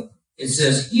sealed? It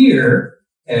says here,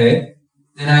 okay,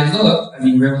 then I looked,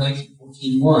 Revelation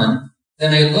 14:1,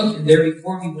 then I looked, and there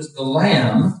before me was the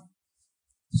Lamb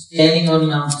standing on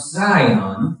Mount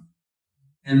Zion,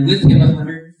 and with him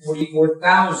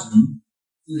 144,000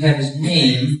 who had his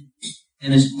name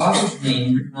and his father's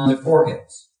name written on their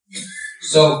foreheads.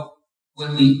 So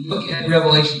when we look at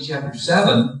Revelation chapter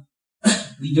 7,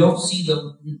 we just see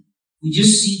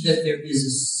that there is a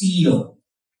seal,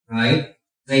 right?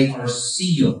 They are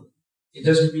sealed. It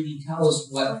doesn't really tell us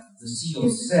what the seal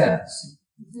says.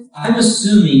 I'm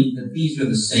assuming that these are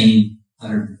the same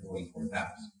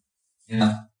 144,000.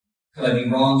 Yeah. Could I be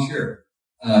wrong? Sure.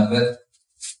 But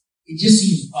it just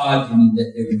seems odd to me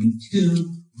that there would be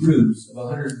two groups of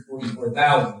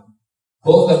 144,000.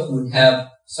 Both of them would have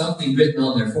something written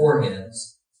on their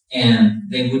foreheads, and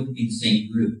they wouldn't be the same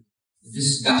group. This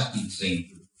has got to be the same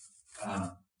group.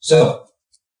 So,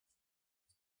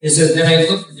 it says, then I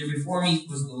looked, and there before me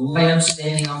was the Lamb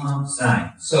standing on Mount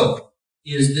Zion. So,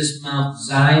 is this Mount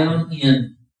Zion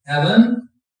in heaven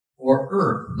or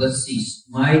earth? Let's see.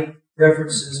 My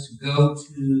preference is to go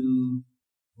to,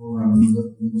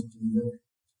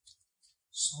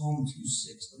 Psalm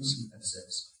 2:6. Let me see what that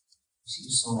says. See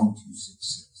what Psalm 2:6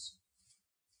 says.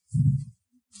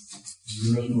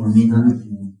 You may or may not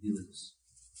do this.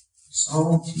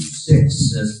 Psalm 2:6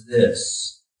 says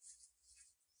this: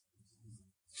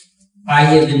 I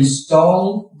have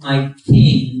installed my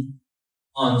king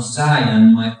on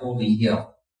Zion, my holy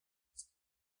hill.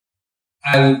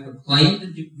 I will proclaim the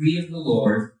decree of the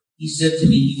Lord. He said to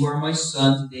me, you are my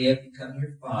son, today I have become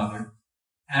your father.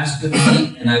 Ask of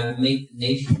me, and I will make the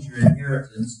nations your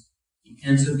inheritance, the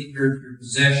ends of the earth your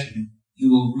possession.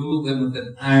 You will rule them with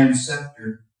an iron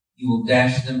scepter. You will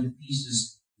dash them to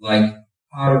pieces like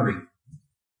pottery.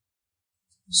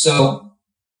 So,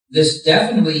 this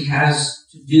definitely has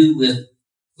to do with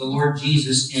the Lord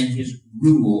Jesus and his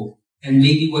rule. And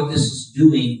maybe what this is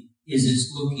doing is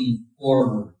it's looking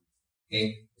forward.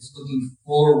 Okay? It's looking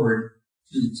forward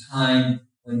to the time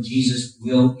when Jesus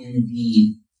will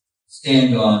indeed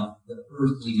stand on the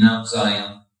earthly Mount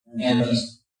Zion, and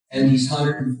these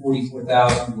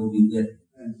 144,000 will be with him.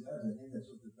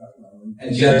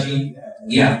 And judging,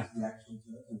 yeah.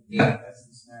 Yeah. That's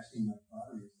the smashing of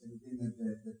pottery. Everything that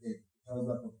they held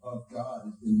up above God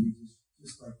is going to be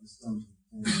just like the stones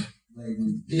laid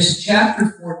in. This chapter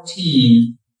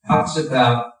 14 talks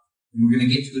about, and we're going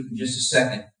to get to it in just a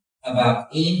second, about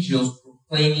angels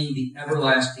proclaiming the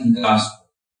everlasting gospel.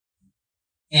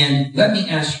 And let me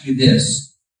ask you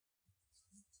this.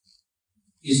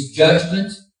 Is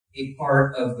judgment a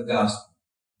part of the gospel?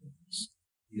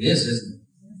 It is, isn't it?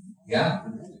 Yeah.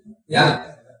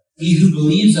 Yeah. He who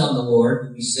believes on the Lord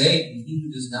will be saved, and he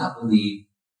who does not believe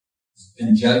has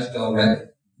been judged already.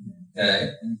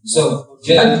 Okay? So,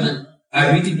 judgment,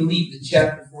 I really believe that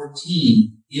chapter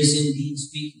 14 is indeed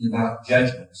speaking about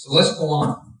judgment. So let's go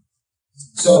on.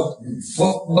 So,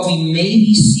 what we may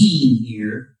be seeing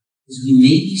here is we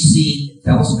may be seeing a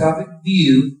telescopic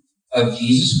view of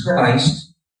Jesus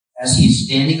Christ as he is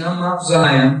standing on Mount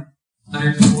Zion,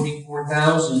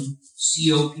 144,000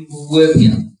 sealed people with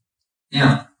him.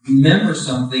 Now, remember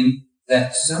something,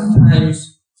 that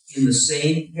sometimes in the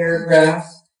same paragraph,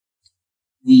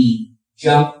 we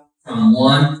jump from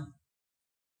one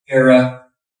era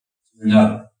to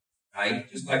another, right?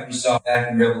 Just like we saw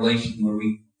back in Revelation where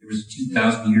there was a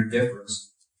 2,000-year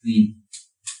difference between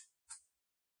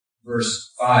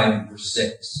verse 5 and verse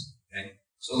 6. Okay?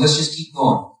 So let's just keep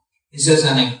going. It says,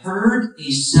 and I heard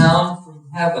a sound from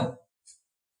heaven.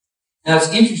 Now it's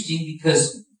interesting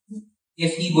because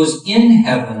if he was in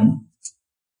heaven,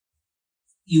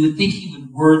 you would think he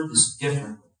would word this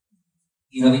differently.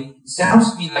 You know, it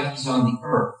sounds to me like he's on the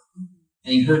earth.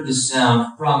 And he heard this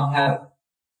sound from heaven,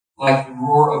 like the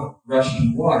roar of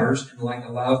rushing waters and like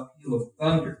a loud peal of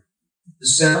thunder. The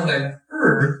sound I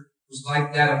heard was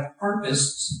like that of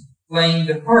harpists playing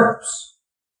the harps.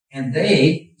 And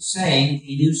they sang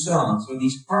a new song. So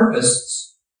these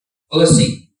harpists, well, let's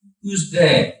see, who's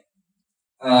they?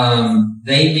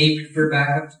 They may refer back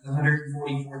up to the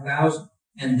 144,000.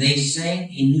 And they sang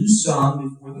a new song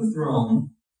before the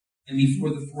throne and before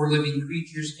the four living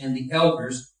creatures and the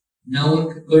elders. No one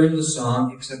could learn the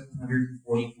song except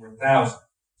 144,000.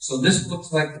 So this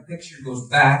looks like the picture goes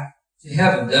back to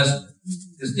heaven, doesn't it?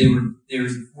 Because they were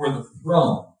before the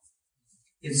throne.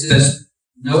 It says,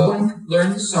 no one could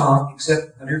learn the song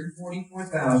except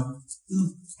 144,000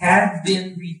 who had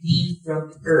been redeemed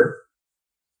from the earth.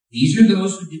 These are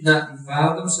those who did not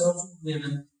defile themselves with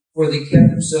women, for they kept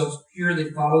themselves pure.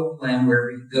 They followed the Lamb wherever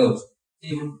he goes.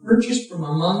 They were purchased from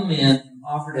among men and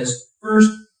offered as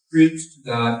first fruits to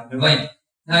God in their land.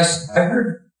 Now,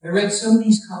 I read some of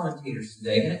these commentators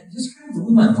today, and it just kind of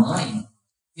blew my mind.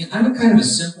 I'm a kind of a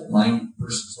simple-minded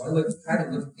person, so I try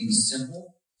to look at things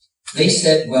simple. They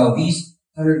said, well, these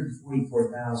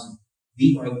 144,000,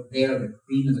 they are the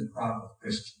cream of the crop of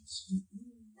Christians.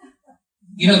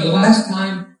 You know, the last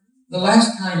time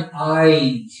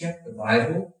I checked the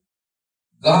Bible,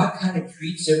 God kind of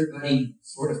treats everybody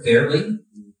sort of fairly.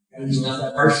 He's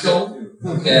not partial.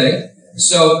 Okay?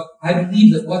 So I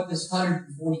believe that what this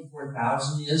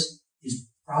 144,000 is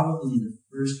probably the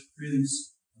first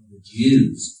fruits of the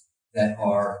Jews that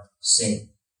are saved,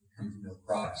 that come to know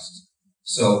Christ.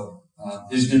 So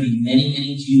there's going to be many,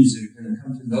 many Jews that are going to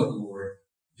come to know the Lord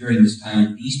during this time,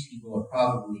 and these people are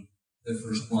probably the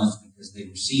first ones because they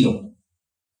were sealed.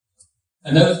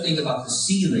 Another thing about the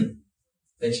sealing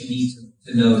that you need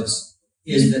to notice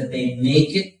is that they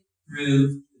make it through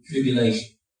the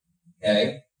tribulation.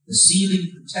 Okay? The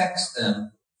sealing protects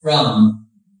them from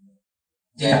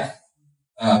death,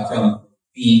 from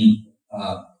being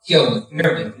killed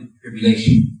apparently through the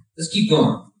tribulation. Let's keep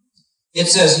going. It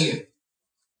says here,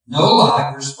 no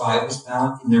lie, verse 5, was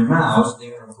found in their mouths.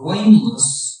 They are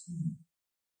blameless.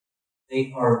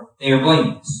 They are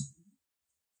blameless.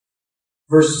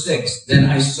 Verse 6, then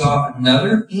I saw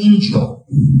another angel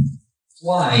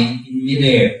flying in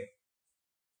midair.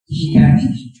 He had the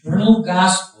eternal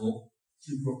gospel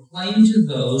to proclaim to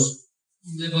those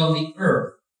who live on the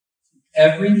earth,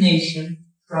 every nation,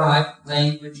 tribe,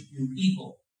 language, and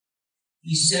people.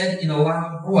 He said in a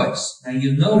loud voice. Now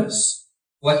you notice,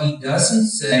 what he doesn't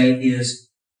say is,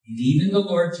 believe in the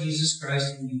Lord Jesus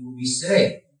Christ and you will be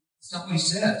saved. That's not what he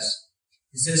says.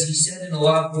 It says, he said in a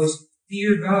loud voice,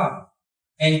 fear God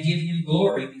and give him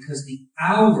glory because the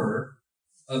hour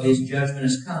of his judgment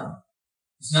has come.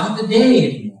 It's not the day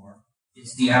anymore.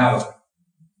 It's the hour.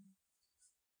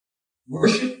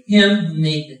 Worship him who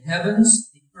made the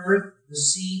heavens, the earth, the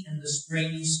sea, and the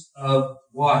springs of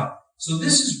water. So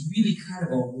this is really kind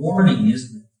of a warning,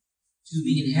 isn't it? To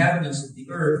the inhabitants of the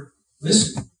earth,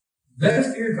 listen, you better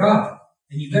fear God,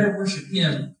 and you better worship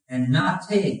him and not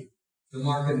take the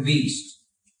mark of the beast.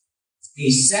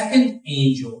 A second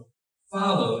angel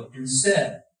followed and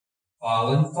said,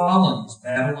 fallen, fallen is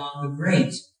Babylon the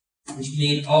Great, which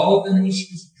made all the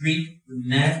nations drink the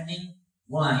maddening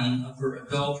wine of her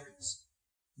adulteries.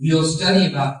 We'll study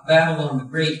about Babylon the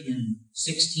Great in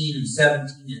 16 and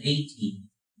 17 and 18.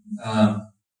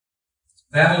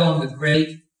 Babylon the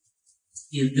Great,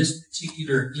 in this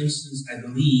particular instance, I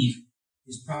believe,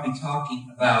 is probably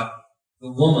talking about the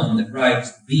woman that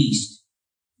rides the beast,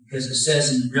 because it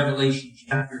says in Revelation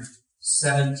chapter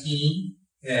 17,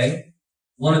 okay,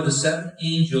 one of the seven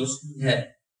angels who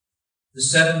had the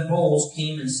seven bowls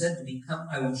came and said to me, come,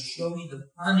 I will show you the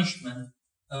punishment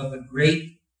of a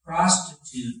great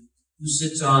prostitute who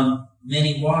sits on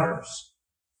many waters.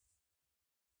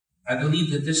 I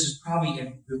believe that this is probably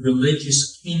the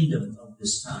religious kingdom of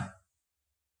this time.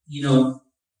 You know,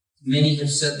 many have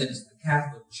said that it's the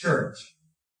Catholic Church,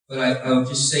 but I'll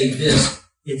just say this,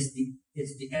 it's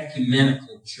the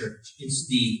ecumenical church. It's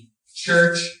the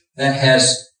church that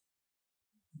has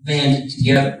banded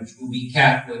together, which will be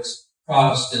Catholics,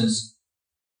 Protestants.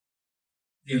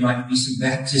 There might be some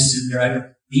Baptists in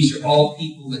there. These are all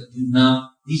people that do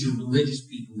not, these are religious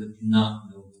people that do not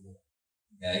know the Lord.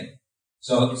 Okay?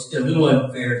 So it's a little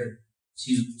unfair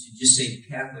to just say the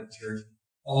Catholic Church,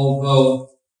 although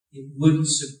it wouldn't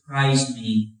surprise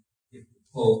me if the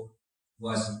Pope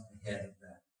wasn't the head of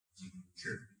that particular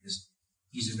church, because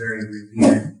he's a very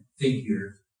revered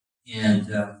figure. And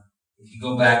if you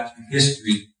go back to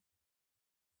history,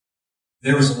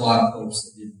 there was a lot of popes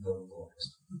that didn't know the Lord.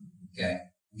 Okay?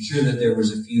 I'm sure that there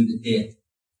was a few that did,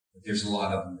 but there's a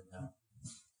lot of them that don't.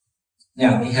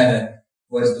 Now, they had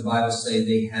what does the Bible say?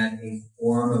 They had a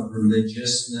form of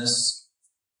religiousness,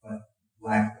 but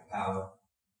lacked the power.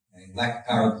 Okay? Lacked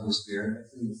the power of the Holy Spirit.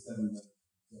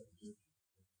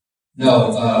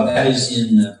 No, that is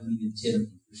in, I believe in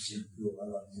Timothy.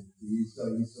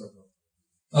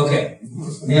 Okay,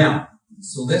 now,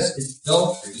 so this is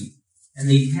adultery, and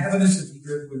the inhabitants of the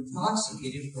earth were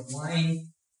intoxicated with the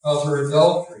wine of her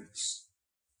adulteries.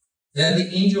 Then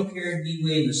the angel carried me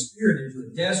away in the spirit into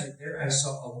a desert. There I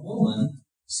saw a woman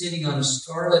sitting on a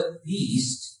scarlet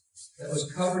beast that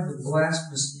was covered with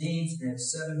blasphemous names and had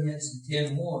 7 heads and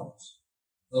 10 horns.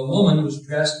 The woman was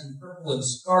dressed in purple and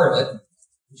scarlet,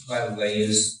 which, by the way,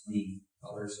 is the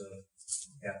colors of the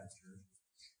Catholic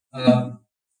Church,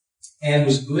 and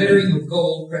was glittering with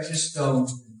gold, precious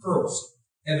stones, and pearls.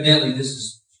 Evidently, this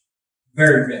is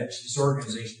very rich. This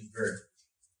organization is very rich.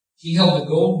 She held a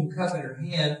golden cup in her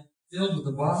hand, filled with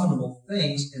abominable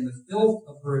things and the filth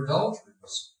of her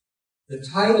adulteries. The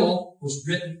title was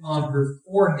written on her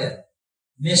forehead,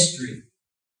 Mystery,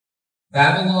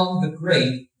 Babylon the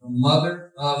Great, the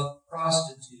mother of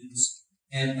prostitutes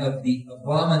and of the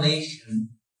abominations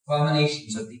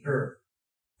of the earth.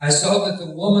 I saw that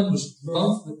the woman was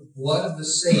drunk with the blood of the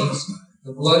saints,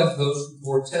 the blood of those who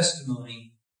bore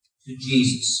testimony to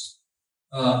Jesus.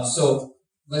 So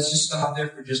let's just stop there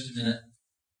for just a minute.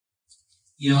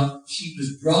 You know, she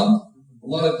was drunk with the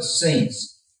blood of the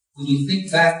saints. When you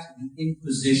think back to the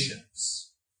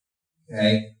Inquisitions,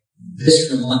 okay,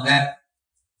 that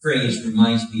phrase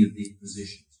reminds me of the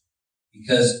Inquisitions.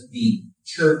 Because the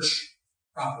church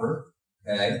proper,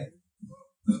 okay,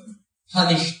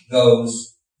 punished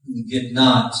those who did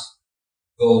not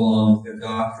go along with their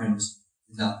doctrines,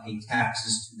 did not pay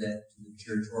taxes to the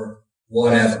church or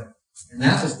whatever. And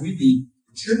that was really,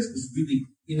 the church was really,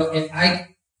 you know, and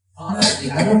honestly,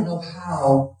 I don't know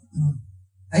how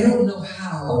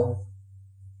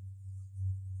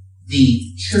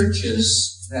the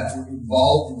churches that were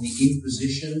involved in the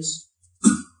Inquisitions,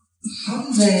 how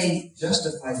do they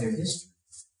justify their history?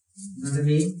 You know what I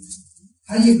mean?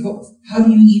 How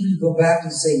do you even go back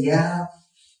and say, yeah,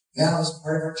 it was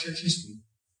part of our church history?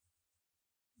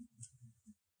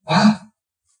 Wow.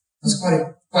 That's quite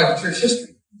a church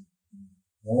history.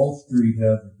 Wall Street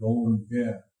has a golden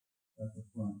calf at the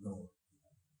front door.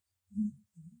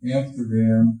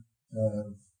 Amsterdam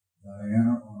has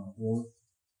Diana on a horse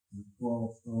with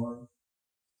 12 stars.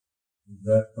 Is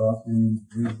that copying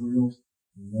Israel,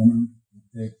 the woman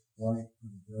who takes flight to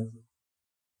the desert?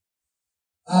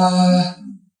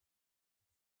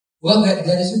 Well,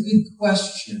 that is a good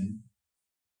question.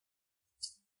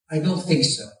 I don't think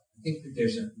so. I think that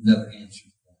there's another answer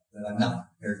to that, but I'm not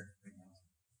prepared right now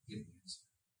to give the answer.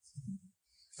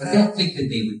 But I don't think that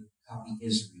they would copy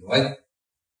Israel.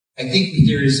 I think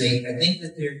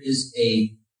that there is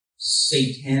a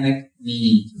satanic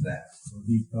meaning to that. So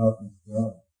he copies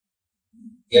God.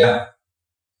 Yeah.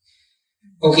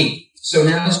 Okay, so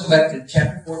now let's go back to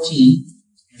chapter 14,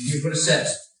 and here's what it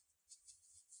says.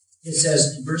 It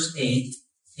says in verse 8,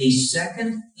 a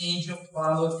second angel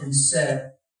followed and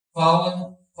said,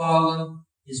 Fallen, fallen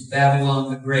is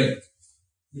Babylon the Great,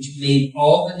 which made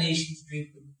all the nations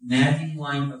drink the maddening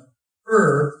wine of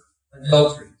her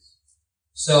adulteries.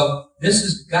 So this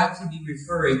has got to be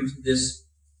referring to this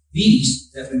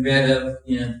beast that we read of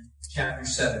in chapter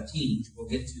 17, which we'll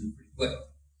get to pretty quick.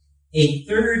 A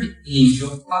third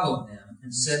angel followed them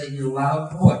and said in a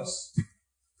loud voice,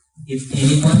 if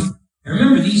anyone, and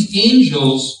remember these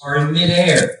angels are in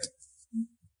midair.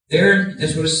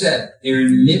 That's what it said. They're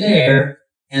in midair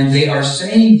and they are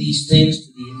saying these things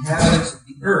to the inhabitants of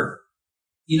the earth.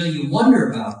 You know, you wonder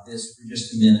about this for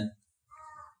just a minute.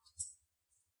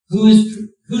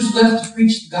 Who's left to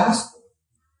preach the gospel?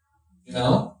 You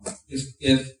know,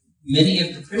 if many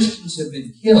of the Christians have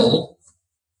been killed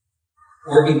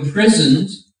or imprisoned,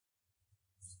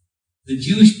 the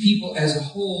Jewish people as a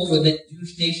whole, the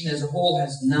Jewish nation as a whole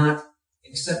has not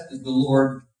accepted the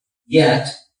Lord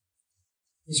yet.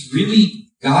 It's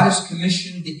really, God has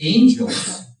commissioned the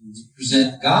angels to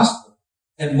present the gospel.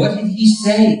 And what did he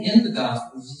say in the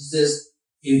gospels? He says,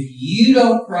 if you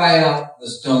don't cry out, the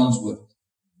stones will.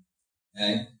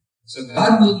 Okay? So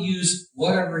God will use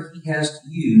whatever he has to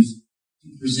use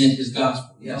to present his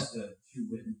gospel. Yes? The two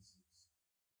witnesses.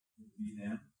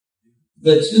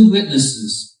 The two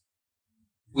witnesses.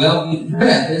 Well, we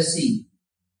read, let's see.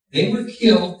 They were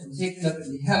killed and taken up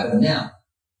into heaven now.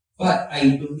 But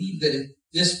I believe that at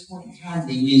this point in time,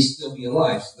 they may still be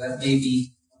alive. So that may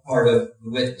be a part of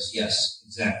the witness. Yes,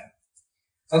 exactly.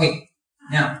 Okay,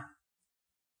 now.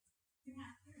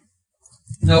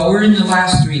 No, we're in the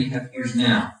last 3.5 years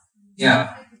now.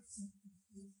 Yeah.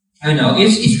 I know.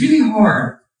 It's really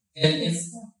hard. And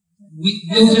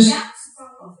we'll just,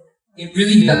 it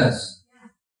really does.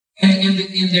 And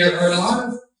there are a lot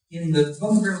of, in the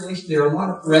book of Revelation, there are a lot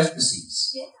of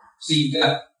parentheses. So you've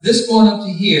got this going up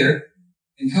to here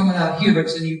and coming out here, but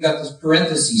then you've got this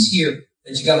parentheses here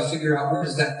that you got to figure out where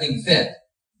does that thing fit.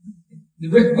 The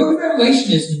book of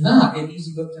Revelation is not an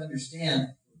easy book to understand,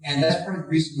 and that's part of the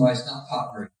reason why it's not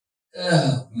taught very.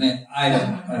 Oh man, I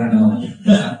don't know.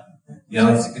 Yeah,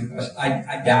 that's a good question.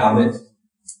 I doubt it.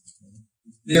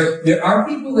 There are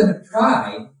people that have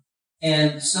tried,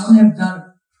 and some have done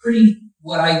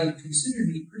what I would consider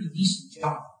to be a pretty decent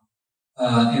job.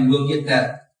 And we'll get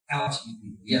that out to you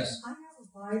people. Yes. I have a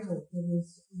Bible that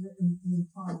is written in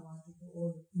chronological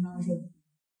order, and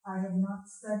I have not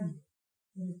studied it.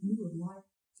 But if you would like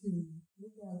to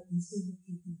look at it and see what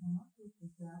you can come up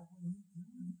with that,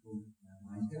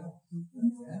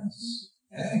 Yes.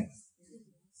 Okay.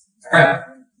 All right.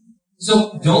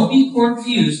 So don't be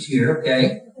confused here,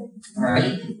 okay? All right.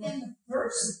 In the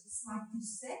verses, like you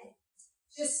said,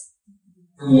 just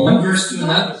from one verse to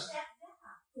another.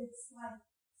 It's like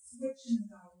switching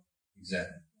it over.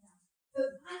 Exactly. But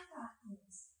my thought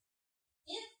is,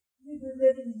 if we were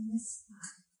living in this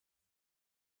time,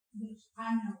 which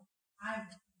I know I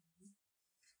don't know,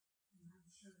 and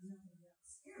I'm sure nobody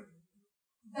else here will,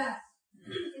 that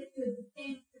if the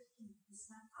became Christian at this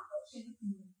time, how much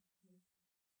anything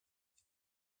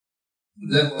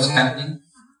That was happening?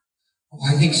 Oh,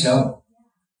 I think so.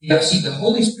 Yeah, see, the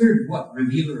Holy Spirit is what?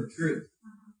 Revealer of truth.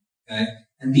 Okay?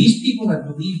 And these people have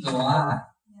believed a lie.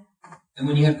 And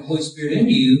when you have the Holy Spirit in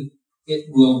you, it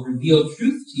will reveal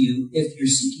truth to you if you're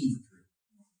seeking the truth.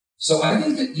 So I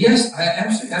think that, yes,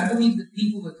 I believe that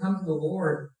people that come to the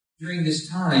Lord during this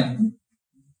time,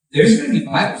 there's going to be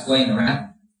Bibles laying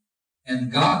around.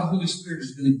 And God, the Holy Spirit,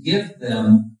 is going to give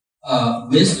them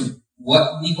wisdom.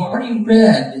 What we've already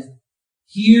read,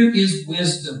 here is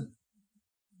wisdom.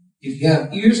 If you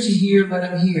have ears to hear, let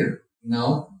them hear. You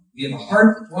know, if you have a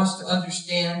heart that wants to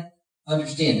understand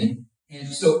it. And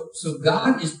so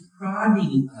God is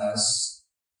prodding us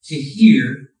to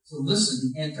hear, to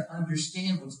listen, and to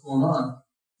understand what's going on.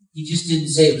 He just didn't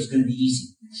say it was going to be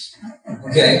easy.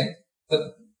 Okay?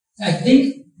 But I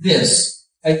think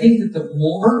that the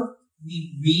more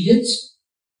we read it,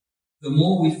 the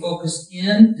more we focus in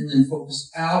and then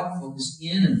focus out, focus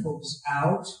in and focus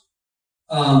out,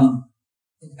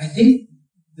 I think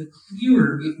the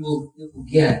clearer it will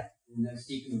get. And that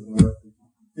seeking of the Lord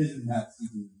isn't not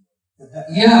seeking the Lord.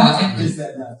 Yeah, and is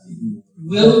that not seeking the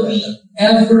will Lord?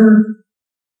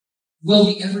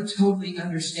 we ever totally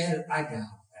understand it? I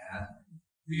doubt that.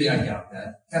 Really, I doubt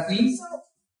that. Kathleen? So,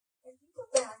 if you go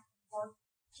back to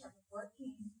chapter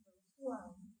 14, verse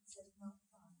 12, it says, "Not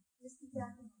God. This is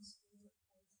that the most spirit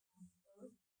place on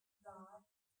earth, God,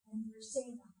 and you're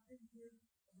saying 100 years,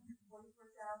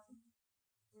 144,000,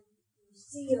 you're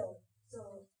sealed."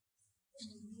 So, and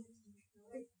we need to be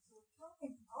sure. So, we're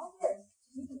talking all this,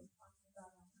 to me, is talking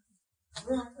about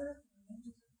we're on earth, and the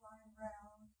angels are flying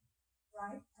around,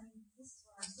 right? I mean, this is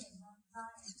what I'm saying, not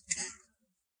Zion.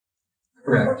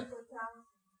 Correct. 44,000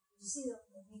 sealed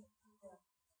and made it through the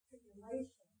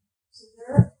tribulation. So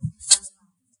they're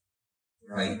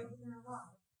Right. they're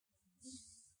alive.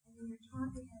 And then you're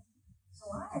talking, so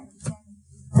I understand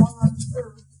all on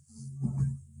earth.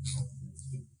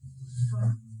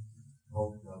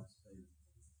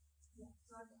 Yeah,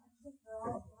 so I think they're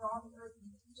all on the earth,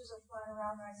 and the angels are flying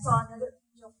around, and I saw another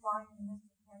angel flying in the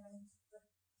midst of heaven, but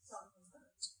saw the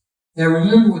earth. Now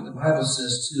remember what the Bible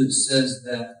says too. It says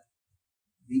that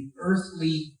the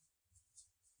earthly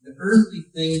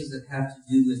things that have to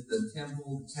do with the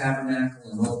temple, the tabernacle,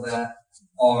 and all that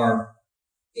are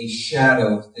a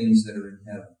shadow of things that are in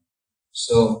heaven.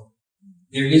 So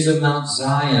there is a Mount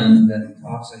Zion that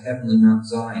talks a heavenly Mount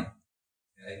Zion.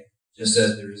 Okay? Just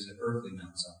as there is an earthly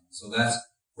Mount Zion. So that's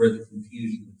where the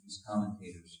confusion with these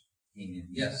commentators came in.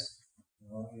 Yes?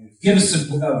 Give us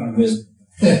some of your wisdom.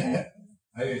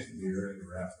 I used to be really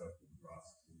wrapped up in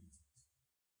prostitution.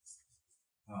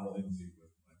 How Lindsay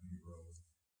with my Negro.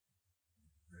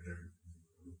 Read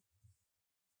everything.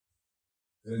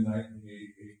 Then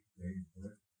 1988 came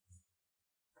quick.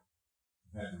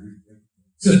 Had to rethink it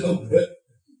a little bit.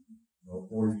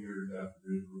 40 years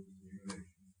after Israel became a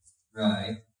nation.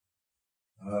 Right.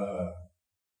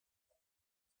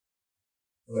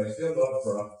 But I still love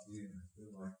prophecy and I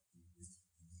still like TV.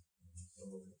 So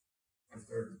I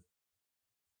started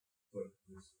put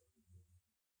this.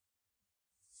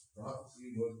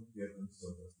 Prophecy wasn't given so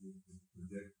that we could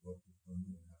predict what was going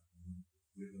to happen. It was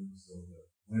given so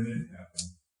that when it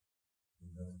happened,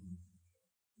 we know who to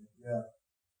judge. Yeah.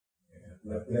 And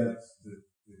that's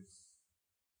it's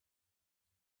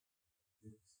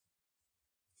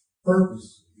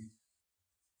purposely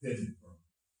hidden from us.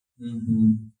 Mm-hmm.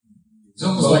 It's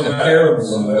almost like a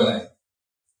parable in a way.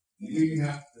 You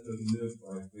have to live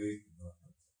by faith and not by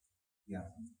sight. Yeah.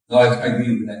 No, I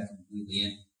agree with that completely.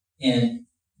 And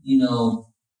you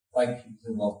know, like people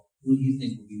say, well, who do you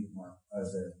think will be the mark of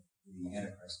the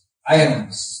Antichrist? I haven't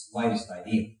the slightest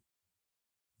idea.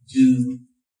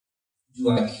 Do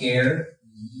I care?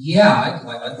 Yeah,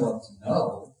 I'd love to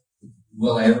know.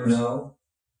 Will I ever know?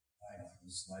 I don't have the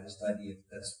slightest idea if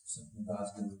that's something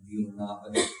God's going to reveal or not.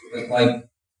 But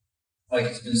like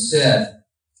it's been said,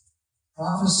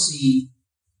 prophecy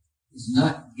is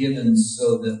not given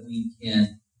so that we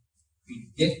can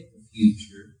predict the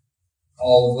future,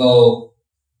 although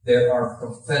there are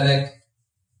prophetic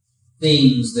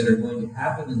things that are going to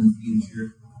happen in the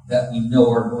future that we know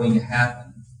are going to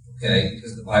happen, okay,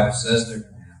 because the Bible says they're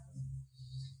going to happen.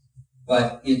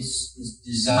 But it's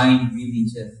designed really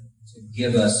to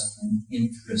give us an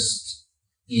interest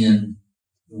in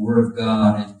the Word of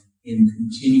God and in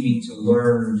continuing to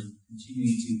learn and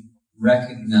continuing to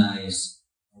recognize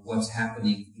what's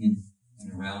happening in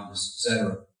and around us,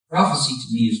 etc. prophecy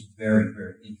to me is very,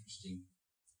 very interesting.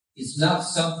 It's not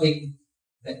something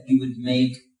that you would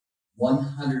make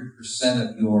 100%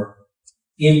 of your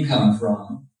income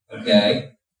from,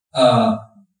 okay?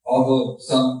 Although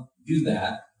some do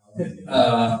that.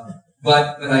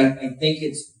 But I think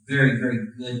it's very, very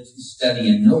good to study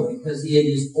and know because it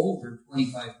is over 25%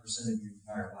 of your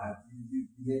entire life. You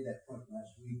made that point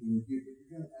last week. And if you're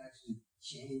going to actually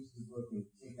change the book and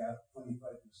take out 25%,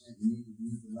 you need to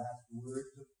read the last word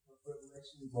of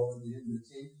Revelation more than the end that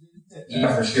changes it.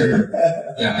 Yeah, for sure.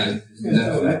 Yeah,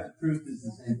 So the truth is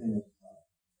the same thing.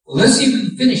 Well, let's see if we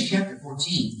can finish chapter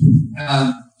 14.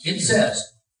 It says,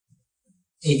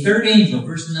 a third angel,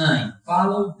 verse 9,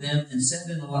 followed them and said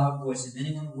in a loud voice, if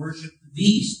anyone worship the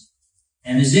beast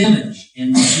and his image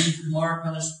and receive the mark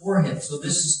on his forehead. So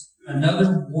this is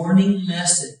another warning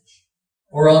message.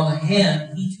 Or on the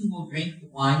hand, he too will drink the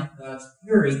wine of God's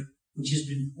fury, which has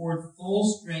been poured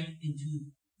full strength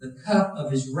into the cup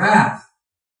of his wrath.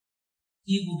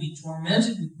 He will be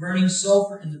tormented with burning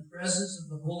sulfur in the presence of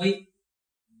the holy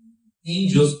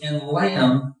angels and the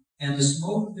Lamb, and the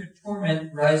smoke of their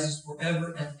torment rises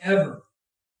forever and ever.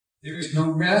 There is no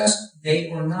rest, day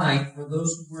or night, for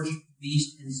those who worship the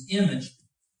beast and his image,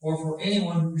 or for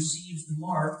anyone who receives the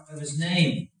mark of his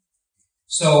name.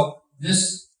 So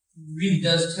this really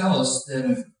does tell us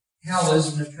that hell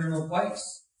is an eternal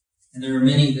place. And there are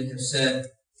many that have said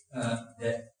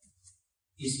that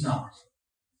it's not.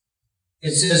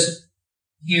 It says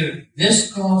here,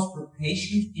 this calls for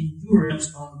patient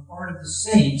endurance on the part of the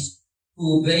saints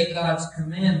who obey God's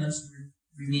commandments and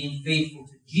remain faithful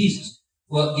to Jesus.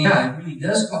 Well, yeah, it really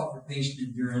does call for patient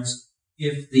endurance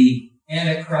if the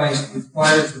Antichrist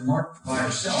requires the mark by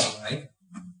herself, right?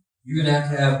 You're going to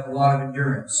have a lot of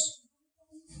endurance.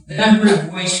 Then I heard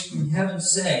a voice from heaven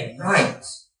say, write,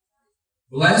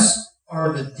 blessed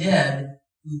are the dead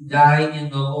who die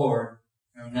in the Lord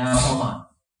from now on.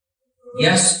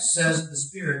 Yes, says the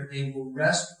Spirit, they will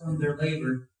rest from their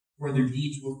labor, for their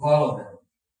deeds will follow them.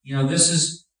 You know, this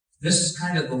is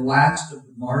kind of the last of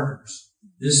the martyrs.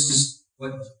 This is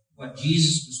what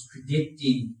Jesus was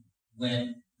predicting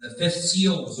when the fifth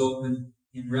seal was opened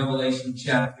in Revelation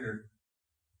chapter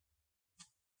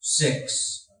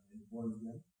 6.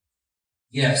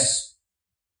 Yes.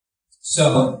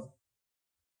 So,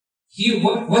 here,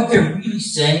 what they're really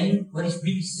saying, what he's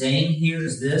really saying here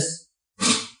is this: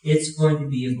 it's going to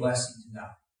be a blessing to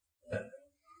die.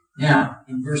 Now,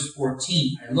 in verse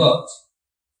 14, I looked,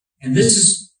 and this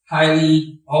is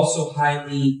also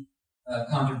highly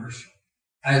controversial.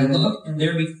 I looked, and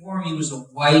there before me was a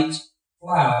white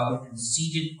cloud, and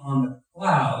seated on the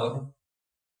cloud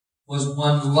was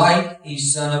one like a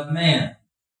son of man,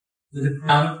 with a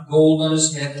crown of gold on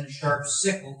his head and a sharp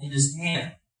sickle in his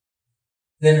hand.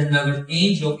 Then another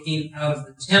angel came out of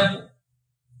the temple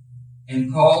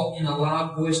and called in a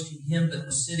loud voice to him that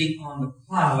was sitting on the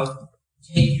cloud,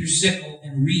 take your sickle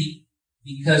and reap,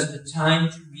 because the time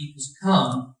to reap is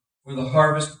come, for the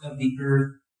harvest of the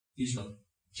earth is ready.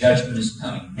 Judgment is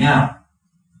coming. Now,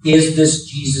 is this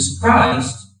Jesus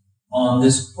Christ on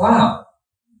this cloud?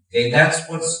 Okay, that's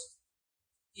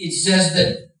it says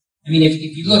that,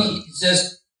 if you look, it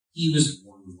says he was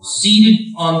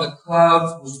seated on the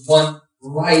cloud, was one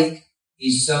like a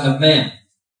son of man.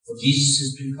 Well, Jesus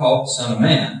has been called the Son of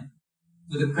Man,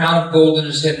 with a crown of gold in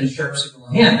his head and a sharp sickle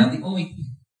in his hand. Now, the only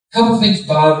couple things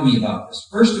bother me about this.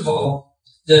 First of all,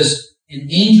 does an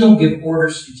angel give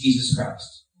orders to Jesus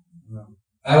Christ? No.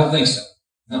 I don't think so.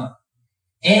 No.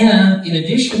 And in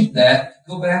addition to that,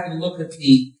 go back and look at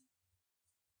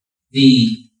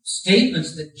the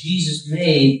statements that Jesus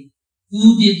made.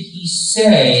 Who did he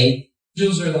say?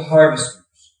 Angels are the harvesters.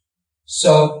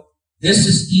 So this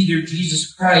is either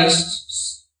Jesus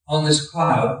Christ on this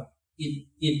cloud.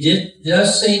 It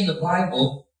does say in the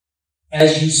Bible,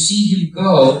 as you see him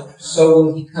go, so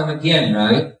will he come again,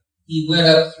 right? He went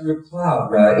up through a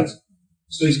cloud, right?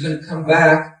 So he's going to come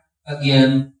back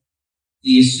again,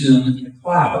 we assume, in a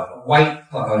cloud, a white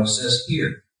cloud, it says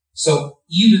here. So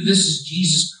either this is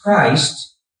Jesus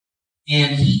Christ,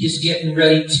 and he is getting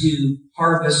ready to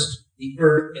harvest the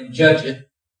earth and judge it,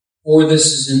 or this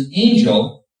is an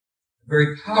angel, a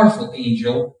very powerful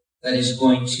angel, that is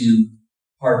going to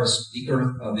harvest the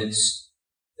earth of its.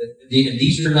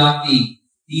 These are not the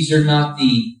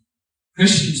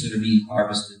Christians that are being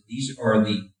harvested. These are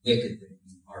the wicked that are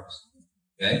being harvested.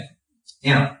 Okay?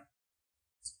 Now,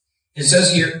 it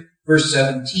says here, verse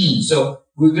 17. So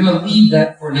we're going to leave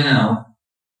that for now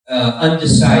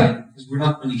undecided, because we're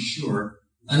not really sure.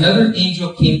 Another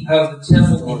angel came out of the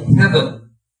temple in heaven.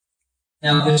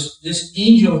 Now, this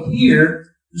angel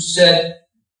here who said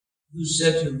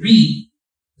to read,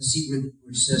 let's see what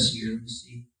it says here. Let me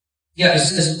see. Yeah, it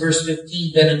says in verse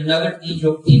 15, then another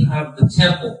angel came out of the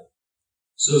temple.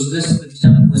 So is this the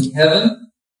temple in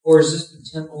heaven, or is this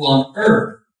the temple on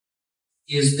earth?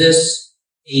 Is this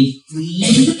a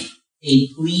plea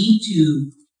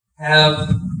to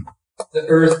have the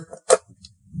earth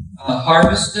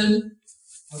harvested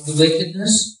of the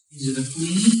wickedness? Is it a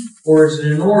plea, or is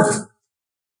it an order?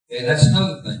 Okay, that's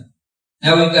another thing.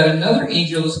 Now we've got another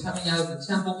angel that's coming out of the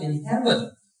temple in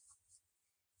heaven.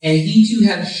 And he too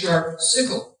had a sharp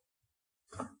sickle.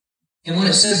 And when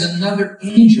it says another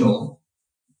angel,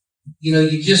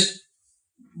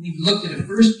 we've looked at a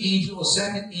first angel, a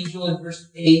second angel in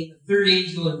verse 8, a third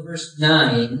angel in verse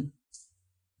 9.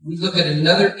 We look at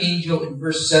another angel in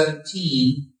verse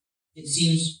 17. It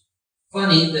seems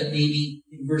funny that maybe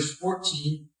in verse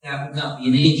 14 that would not be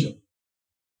an angel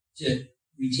to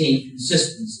retain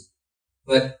consistency.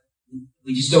 But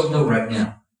we just don't know right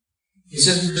now. It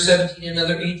says in verse 17,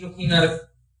 another angel came out of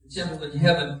the temple in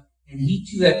heaven, and he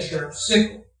too had a sharp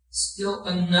sickle. Still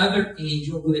another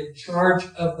angel who had charge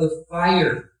of the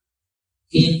fire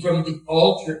came from the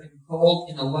altar and called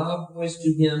in a loud voice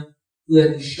to him who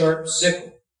had the sharp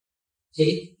sickle.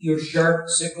 Take your sharp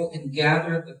sickle and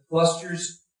gather the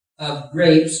clusters of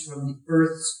grapes from the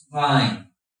earth's vine,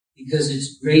 because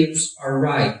its grapes are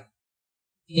ripe.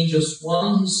 The angel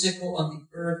swung his sickle on the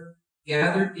earth,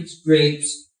 gathered its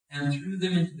grapes, and threw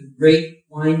them into the great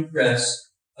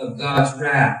winepress of God's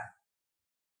wrath.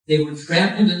 They were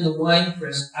trampled in the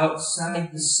winepress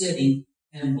outside the city,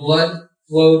 and blood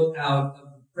flowed out of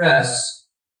the press,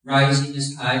 rising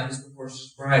as high as the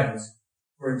horses' bridles,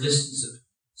 for a distance of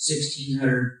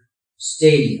 1,600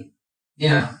 stadia.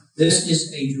 Now, this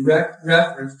is a direct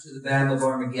reference to the Battle of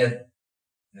Armageddon.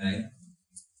 Okay?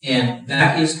 And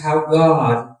that is how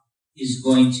God is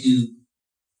going to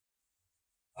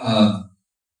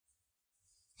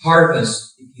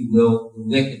harvest, if you will, the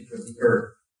wicked from the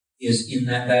earth, is in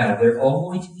that battle. They're all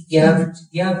going to be gathered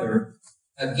together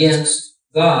against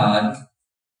God,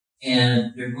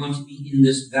 and they're going to be in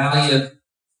this valley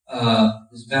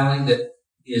that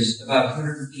is about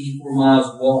 184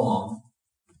 miles long,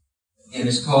 and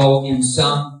is called in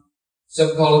some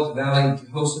call it the Valley of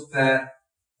Jehoshaphat.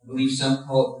 I believe some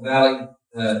call it the Valley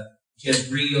of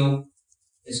Jezreel.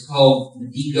 It's called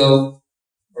Megiddo,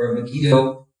 or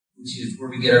Megiddo, which is where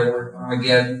we get our word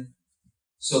Armageddon.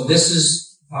 So this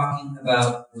is talking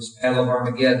about this Battle of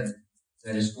Armageddon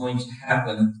that is going to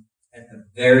happen at the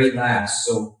very last.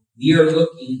 So we are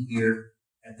looking here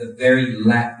at the very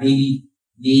last,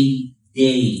 maybe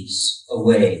days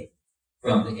away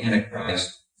from the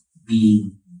Antichrist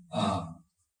being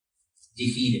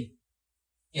defeated.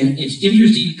 And it's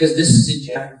interesting because this is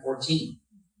in chapter 14.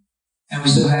 And we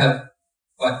still have,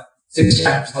 6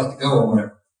 chapters left to go or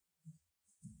whatever.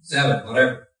 7,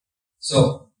 whatever.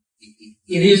 So,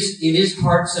 it is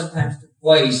hard sometimes to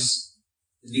place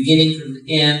the beginning from the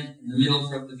end, and the middle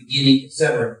from the beginning,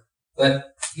 etc.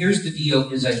 But here's the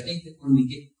deal, is I think that when we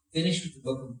get finished with the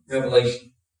book of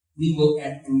Revelation, we will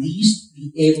at least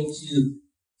be able to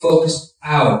focus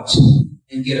out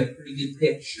and get a pretty good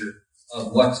picture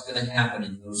of what's going to happen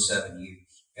in those 7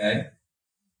 years. Okay?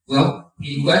 Well,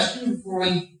 any questions before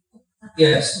we...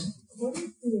 Yes? What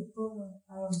is the equivalent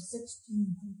of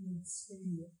 1,600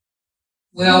 stadia?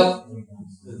 Well,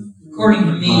 according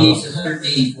to me, it's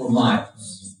 184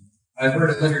 miles. I've heard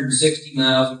 160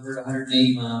 miles, I've heard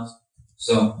 180 miles.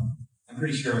 So, I'm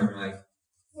pretty sure I'm right.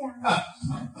 Yeah.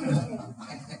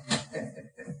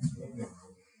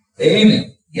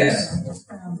 Amen. Yes.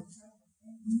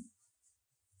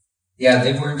 Yeah,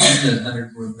 they weren't using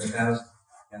 145,000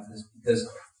 because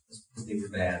they were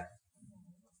bad.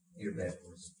 They were bad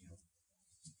for us.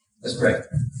 Let's pray.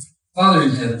 Father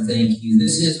in heaven, thank you.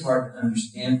 This is hard to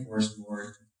understand for us,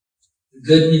 Lord. The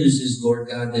good news is, Lord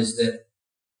God, is that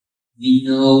we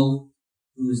know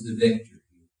who is the victor,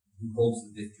 who holds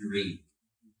the victory.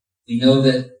 We know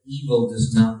that evil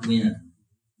does not win,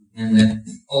 and that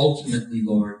ultimately,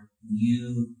 Lord,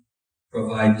 you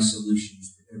provide the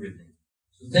solutions for everything.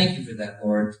 So thank you for that,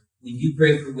 Lord. We do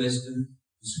pray for wisdom,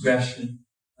 discretion,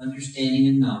 understanding,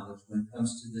 and knowledge when it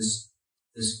comes to this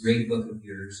great book of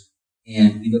yours.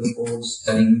 And we look forward to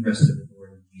studying the rest of it,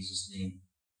 Lord, in Jesus' name.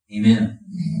 Amen.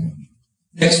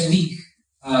 Next week,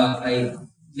 I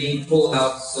may pull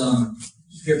out some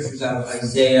scriptures out of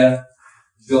Isaiah,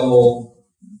 Joel,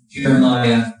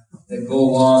 Jeremiah that go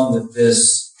along with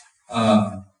this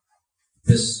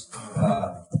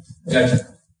judgment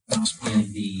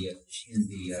in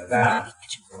the valley.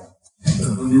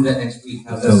 We'll do that next week.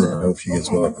 How's that sound? I hope she gets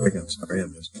well quick. I'm sorry I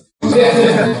missed it.